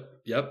NSYNC.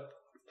 Yep.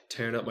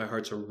 Tearing Up My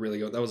Heart's a really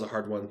good. That was a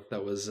hard one.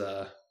 That was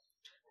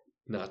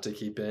not to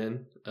keep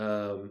in.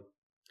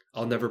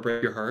 I'll Never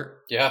Break Your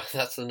Heart. Yeah,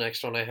 that's the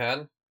next one I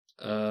had.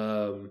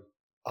 Um,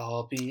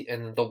 I'll be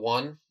and the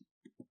one.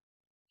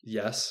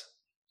 Yes,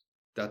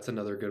 that's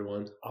another good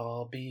one.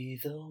 I'll be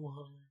the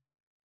one.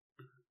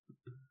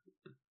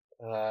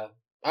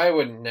 I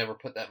would never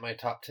put that in my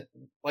top 10.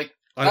 Like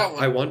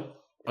I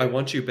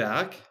Want You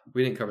Back.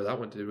 We didn't cover that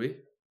one, did we?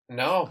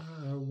 No.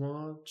 I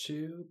want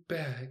you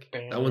back.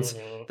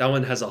 That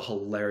one has a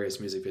hilarious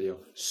music video.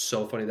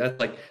 So funny.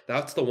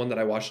 That's the one that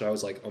I watched and I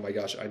was like, oh my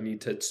gosh, I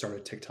need to start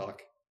a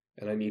TikTok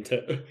and I need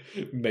to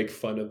make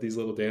fun of these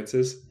little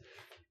dances.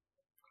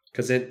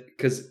 Cause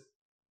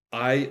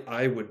I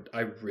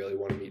really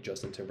want to meet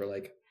Justin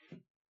Timberlake.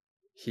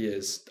 He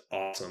is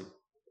awesome.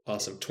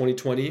 Awesome.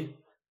 2020,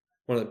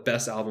 one of the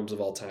best albums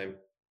of all time.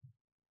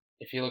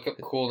 If you look up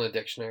 "cool" in the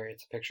dictionary,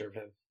 it's a picture of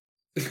him.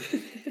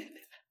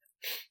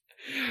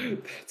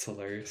 That's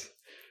hilarious.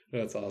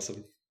 That's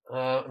awesome.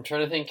 I'm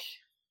trying to think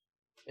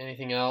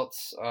anything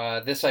else.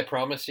 "This I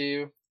Promise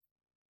You."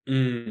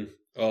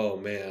 Oh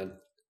man.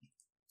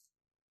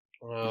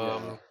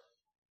 Yeah.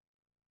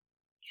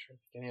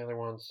 Any other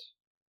ones?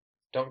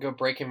 "Don't Go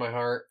Breaking My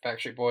Heart,"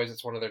 Backstreet Boys.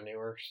 It's one of their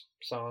newer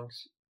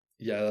songs.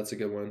 Yeah, that's a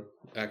good one.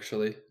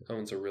 Actually, that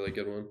one's a really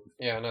good one.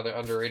 Yeah, another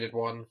underrated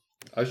one.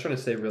 I was trying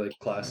to say really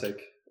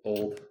classic,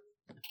 old.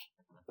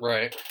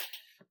 Right.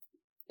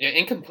 Yeah,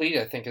 "Incomplete"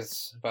 I think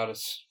is about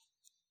as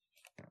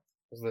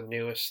the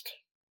newest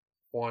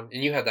one,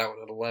 and you had that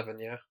one at 11,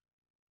 yeah.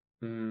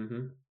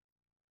 Mm-hmm.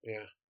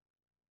 Yeah.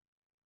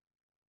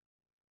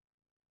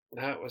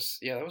 That was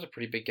a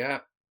pretty big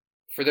gap.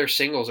 For their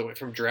singles, it went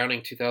from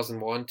 "Drowning"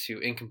 2001 to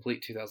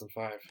 "Incomplete"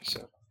 2005.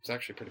 So it's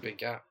actually a pretty big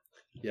gap.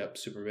 Yep,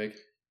 super big.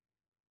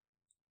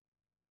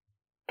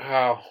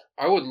 Oh,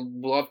 I would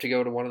love to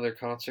go to one of their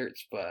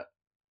concerts, but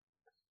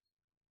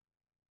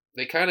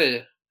these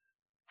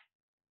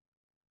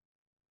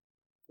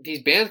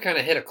bands kind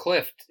of hit a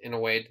cliff in a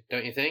way,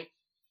 don't you think?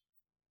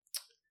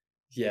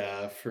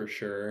 Yeah, for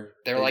sure.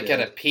 They were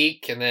at a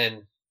peak and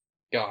then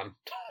gone.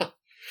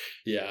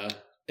 Yeah.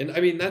 And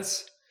I mean,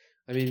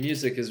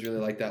 music is really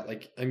like that.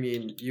 Like, I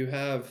mean, you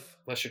have...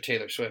 Unless you're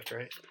Taylor Swift,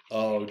 right?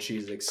 Oh,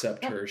 geez,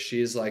 accept her.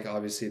 She's like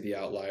obviously the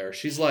outlier.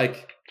 She's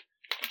like...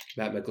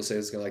 Matt Mickelson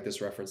is going to like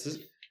this reference.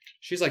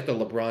 She's like the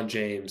LeBron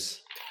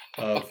James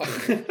of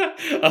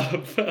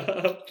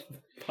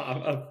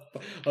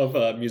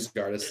of music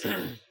artists.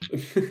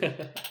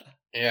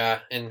 Yeah,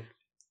 and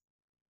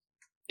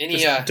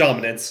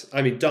dominance.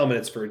 I mean,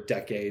 dominance for a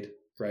decade,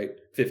 right?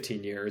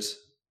 15 years.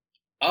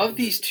 Of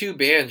these two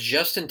bands,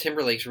 Justin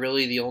Timberlake's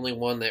really the only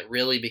one that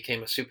really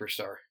became a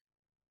superstar.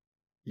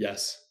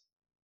 Yes.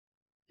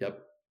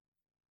 Yep.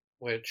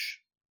 Which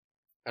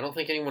I don't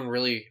think anyone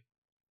really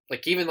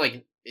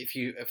even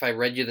if I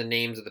read you the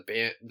names of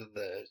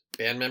the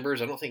band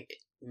members, I don't think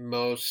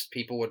most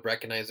people would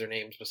recognize their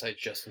names besides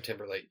Justin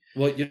Timberlake.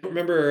 Well, you don't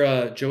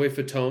remember Joey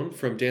Fatone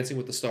from Dancing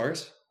with the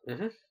Stars?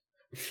 Mm-hmm.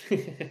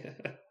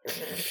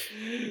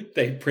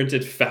 They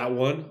printed "Fat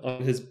One"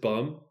 on his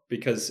bum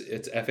because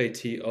it's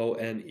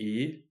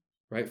Fatone,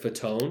 right?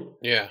 Fatone.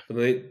 Yeah. And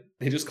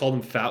they just called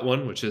him "Fat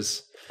One," which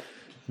is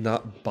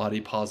not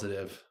body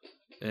positive,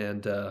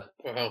 and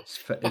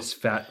it's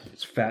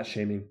fat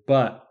shaming.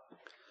 But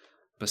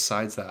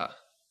besides that,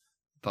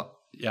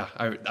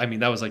 I mean,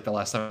 that was like the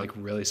last time I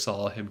really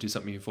saw him do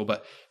something meaningful.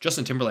 But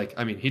Justin Timberlake,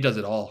 I mean, he does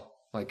it all.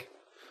 Like,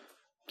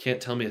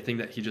 can't tell me a thing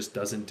that he just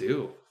doesn't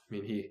do. I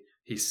mean,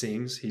 he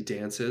sings, he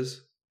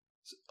dances,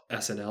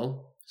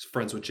 SNL, he's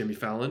friends with Jimmy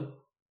Fallon,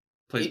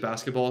 plays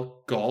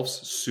basketball,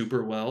 golfs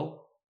super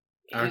well,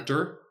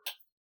 actor.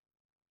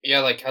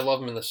 Yeah, like I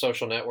love him in The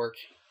Social Network.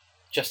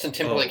 Justin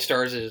Timberlake Oh.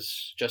 stars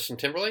as Justin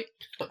Timberlake.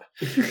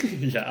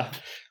 Yeah.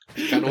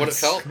 Kind of what it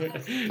felt.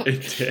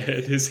 It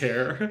did. His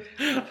hair.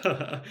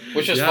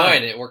 Which is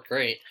fine. It worked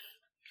great.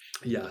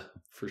 Yeah,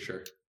 for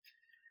sure.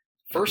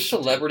 First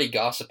celebrity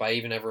gossip I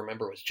even ever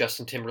remember was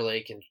Justin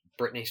Timberlake and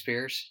Britney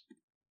Spears.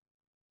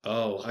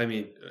 Oh, I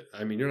mean,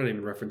 you're not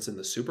even referencing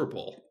the Super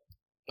Bowl.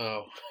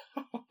 Oh.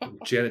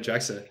 Janet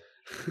Jackson.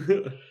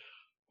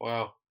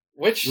 Wow.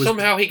 Which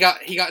somehow he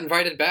got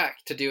invited back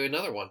to do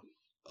another one.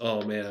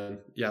 Oh man,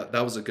 yeah,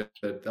 that was a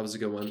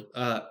good one.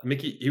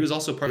 Mickey, he was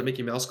also part of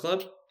Mickey Mouse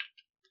Club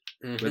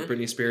with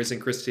Britney Spears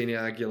and Christina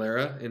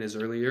Aguilera in his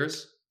early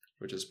years,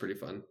 which is pretty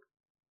fun.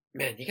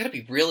 Man, you got to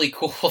be really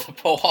cool to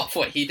pull off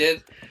what he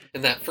did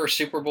in that first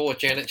Super Bowl with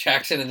Janet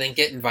Jackson and then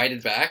get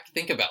invited back.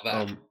 Think about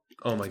that.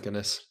 Oh my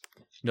goodness,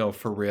 no,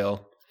 for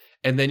real.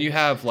 And then you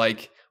have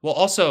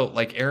also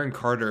like Aaron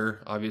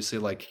Carter, obviously,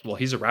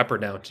 he's a rapper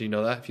now. Do you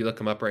know that? If you look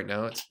him up right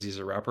now, he's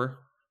a rapper.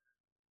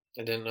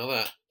 I didn't know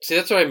that. See,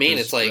 that's what I mean.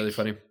 It's like really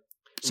funny.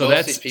 So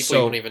most of these people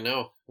you don't even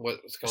know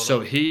what's going on.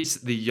 So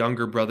he's the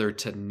younger brother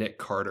to Nick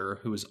Carter,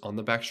 who was on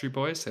the Backstreet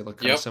Boys. They look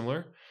kind of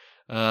similar,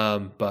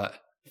 but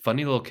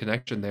funny little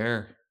connection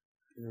there.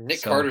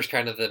 Nick Carter's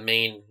kind of the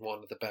main one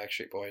of the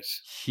Backstreet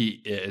Boys.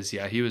 He is,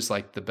 yeah. He was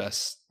like the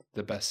best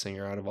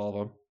singer out of all of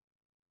them.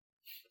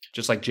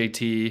 Just like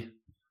JT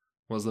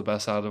was the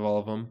best out of all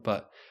of them,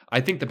 but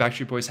I think the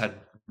Backstreet Boys had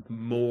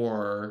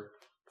more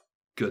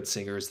good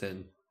singers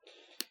than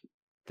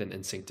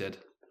NSYNC did.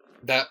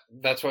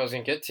 That's what I was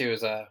gonna get to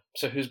is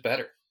so who's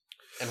better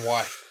and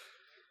why?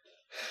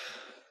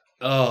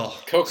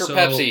 Oh, Coke or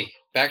Pepsi,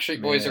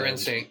 Backstreet Boys or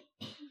NSYNC?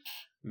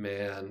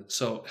 Man,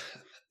 so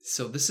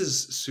this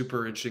is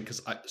super interesting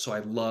because I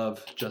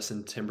love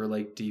Justin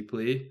Timberlake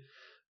deeply,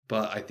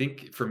 but I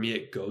think for me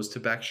it goes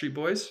to Backstreet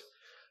Boys.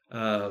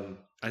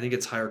 I think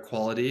it's higher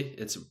quality.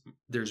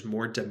 There's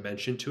more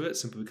dimension to it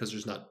simply because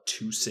there's not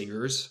two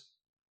singers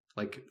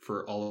like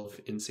for all of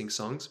NSYNC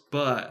songs,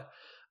 but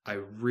I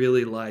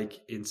really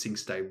like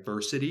NSYNC's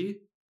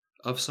diversity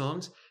of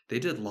songs. They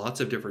did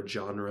lots of different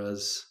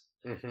genres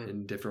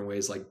in different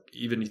ways. Like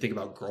even you think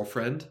about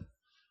Girlfriend,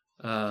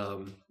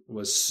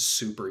 was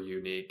super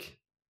unique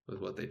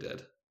with what they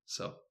did.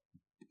 So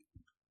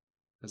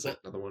that's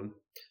another one.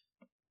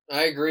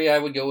 I agree. I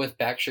would go with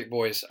Backstreet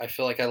Boys. I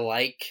feel like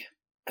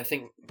I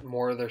think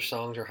more of their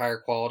songs are higher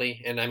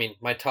quality. And I mean,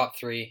 my top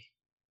 3,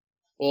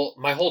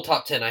 my whole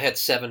top 10, I had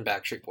 7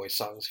 Backstreet Boys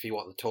songs if you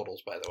want the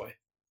totals, by the way.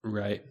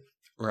 Right.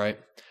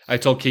 I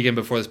told Keegan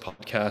before this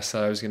podcast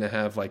that I was going to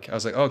have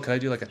oh, could I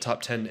do like a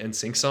top 10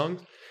 NSYNC song?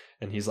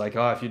 And he's like,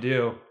 oh, if you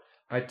do,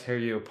 I'd tear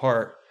you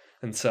apart.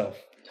 And so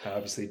I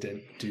obviously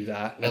didn't do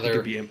that.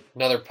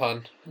 Another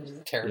pun.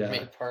 Tearing me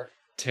apart.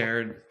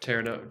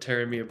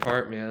 Tearing me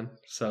apart, man.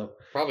 So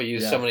probably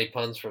used so many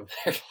puns from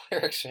their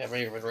lyrics I haven't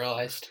even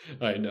realized.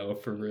 I know,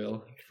 for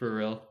real.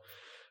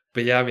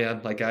 But yeah, man,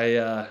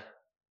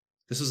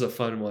 this was a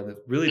fun one.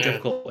 Really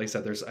difficult. Like I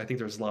said, I think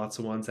there's lots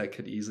of ones that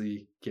could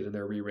easily get in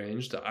there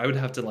rearranged. I would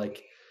have to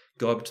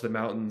go up to the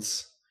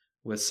mountains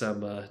with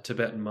some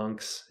Tibetan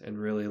monks and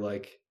really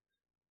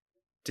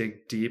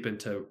dig deep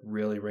into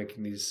really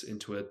ranking these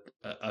into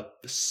a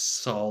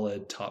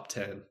solid top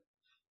 10.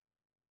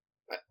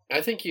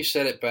 I think you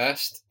said it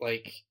best.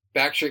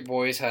 Backstreet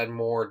Boys had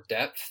more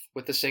depth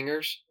with the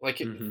singers.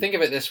 Think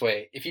of it this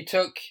way. If you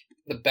took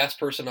the best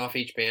person off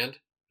each band,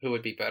 who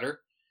would be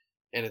better?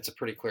 And it's a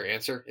pretty clear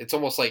answer. It's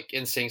almost like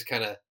NSYNC's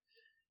kind of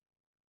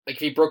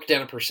if you broke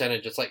down a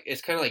percentage,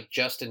 it's kind of like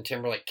Justin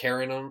Timberlake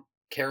carrying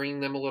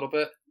them a little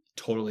bit.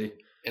 Totally.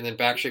 And then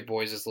Backstreet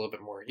Boys is a little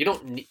bit more. You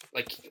don't need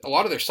a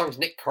lot of their songs.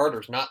 Nick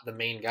Carter's not the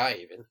main guy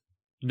even.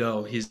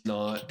 No, he's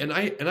not. And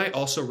I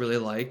also really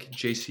like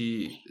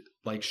JC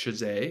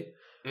Chazé.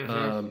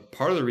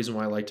 Part of the reason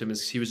why I liked him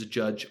is he was a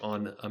judge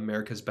on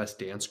America's Best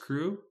Dance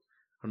Crew.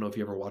 I don't know if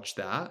you ever watched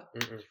that.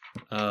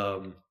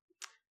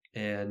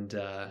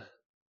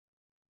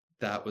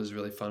 That was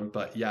really fun.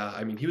 But yeah,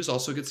 I mean, he was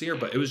also a good singer,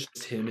 but it was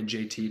just him and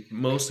JT.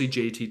 Mostly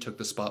JT took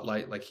the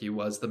spotlight, he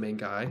was the main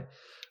guy.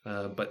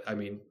 But I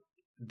mean,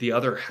 the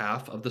other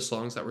half of the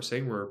songs that we're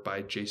saying were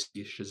by JC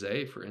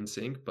Chazé for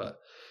NSYNC, but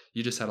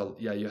you just had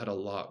you had a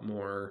lot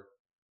more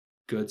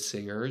good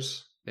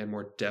singers. They had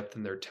more depth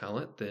in their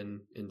talent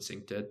than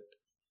NSYNC did.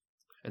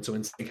 And so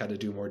NSYNC had to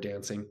do more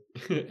dancing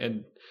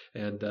and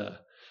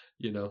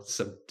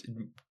some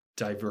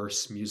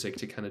diverse music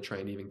to kind of try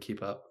and even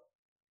keep up.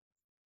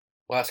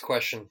 Last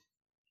question.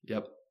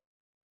 Yep.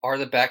 Are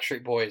the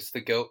Backstreet Boys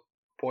the GOAT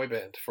boy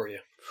band for you?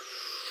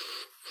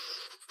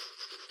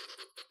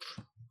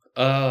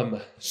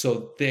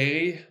 So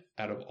they,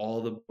 out of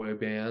all the boy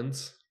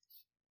bands,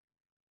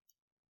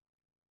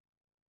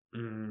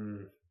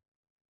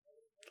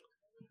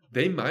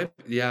 they might,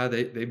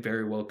 they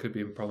very well could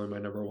be probably my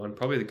number one,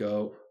 probably the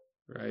GOAT,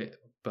 right?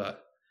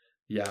 But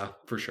Yeah,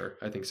 for sure.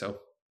 I think so.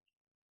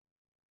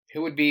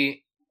 Would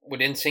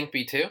NSYNC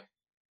be 2?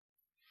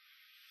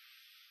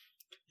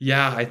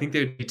 Yeah, I think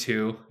there'd be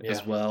 2 Yeah.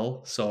 as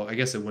well. So I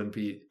guess it wouldn't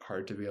be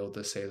hard to be able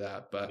to say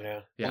that. But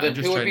Yeah. yeah, Well, then I'm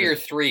just who would trying be to. your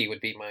 3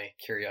 would be my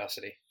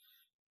curiosity.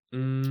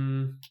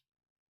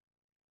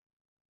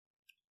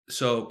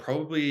 So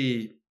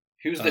probably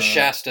Who's the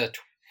Shasta?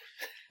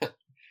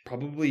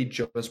 probably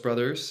Jonas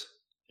Brothers.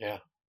 Yeah.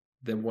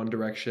 Then One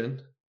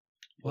Direction.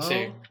 We'll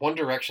see. One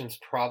Direction's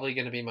probably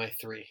going to be my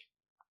 3.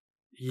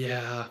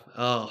 Yeah.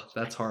 Oh,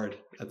 that's hard.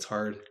 That's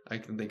hard. I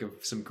can think of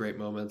some great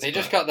moments. They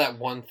just got that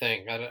one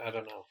thing. I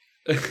don't know.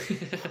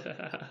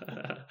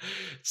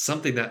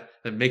 Something that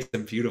makes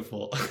them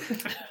beautiful.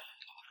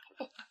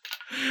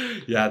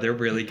 Yeah, they're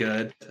really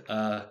good.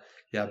 Yeah,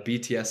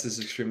 BTS is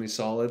extremely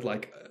solid.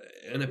 Like,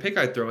 and a pick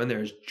I'd throw in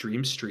there is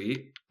Dream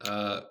Street,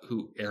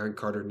 who Aaron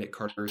Carter, Nick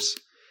Carter's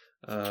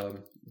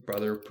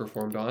brother,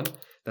 performed on.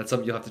 That's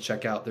something you'll have to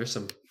check out. There's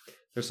some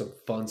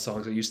fun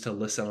songs. I used to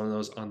listen on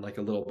those on like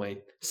my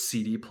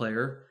CD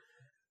player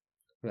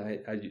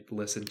that I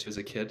listened to as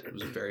a kid. It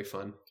was very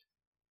fun.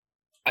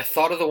 I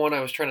thought of the one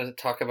I was trying to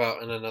talk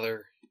about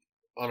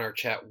on our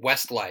chat,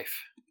 Westlife.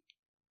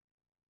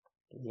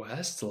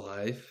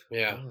 Westlife?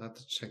 Yeah. I'll have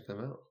to check them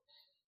out.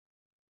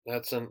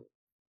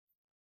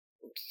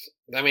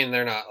 I mean,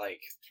 they're not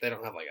like, they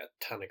don't have like a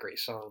ton of great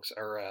songs.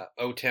 Or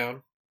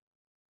O-Town.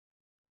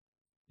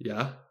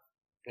 Yeah?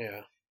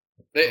 Yeah.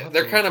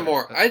 They're kind of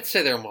more, I'd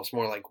say they're almost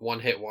more like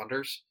one-hit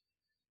wonders.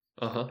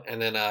 Uh-huh. And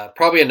then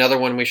probably another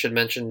one we should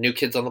mention, New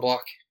Kids on the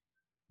Block.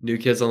 New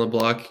Kids on the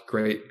Block,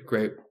 great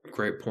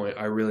point.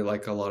 I really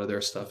like a lot of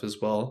their stuff as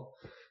well.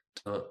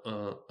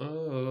 My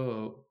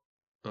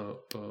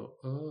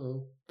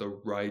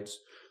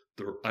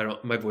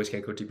voice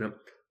can't go deep enough.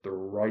 The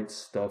right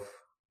stuff.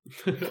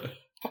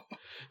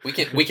 We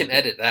can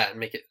edit that and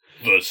make it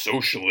The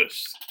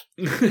Socialists.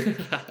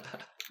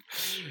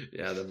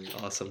 Yeah, that'd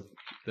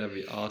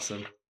be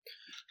awesome.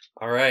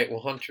 All right. Well,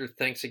 Hunter,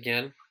 thanks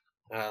again.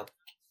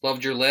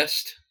 Loved your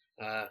list.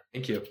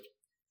 Thank you.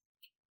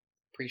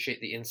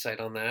 Appreciate the insight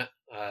on that.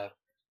 I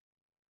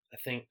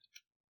think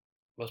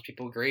most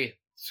people agree.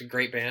 It's a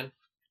great band.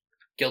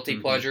 Guilty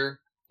pleasure.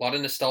 A lot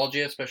of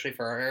nostalgia, especially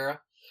for our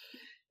era.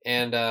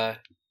 And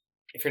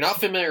if you're not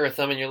familiar with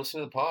them and you're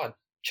listening to the pod,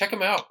 check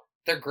them out.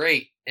 They're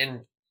great.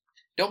 And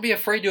don't be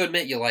afraid to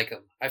admit you like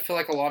them. I feel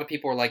like a lot of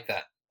people are like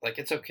that. Like,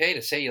 it's okay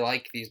to say you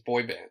like these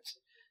boy bands.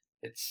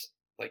 It's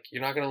like,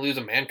 you're not going to lose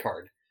a man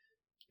card.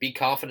 Be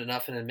confident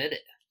enough and admit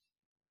it.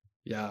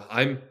 Yeah,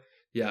 I'm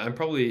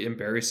probably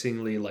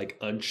embarrassingly like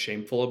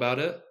unshameful about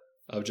it.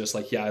 Of just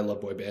like, yeah, I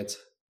love boy bands.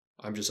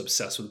 I'm just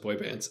obsessed with boy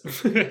bands.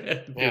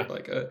 Yeah.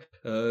 Like,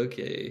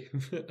 okay.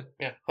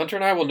 Yeah. Hunter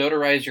and I will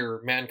notarize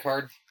your man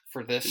card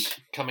for this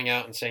coming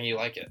out and saying you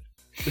like it.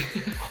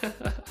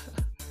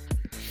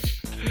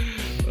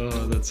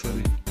 Oh, that's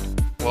funny.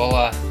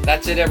 Well,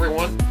 that's it,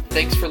 everyone.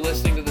 Thanks for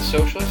listening to The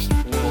Socialist.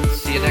 We'll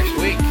see you next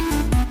week.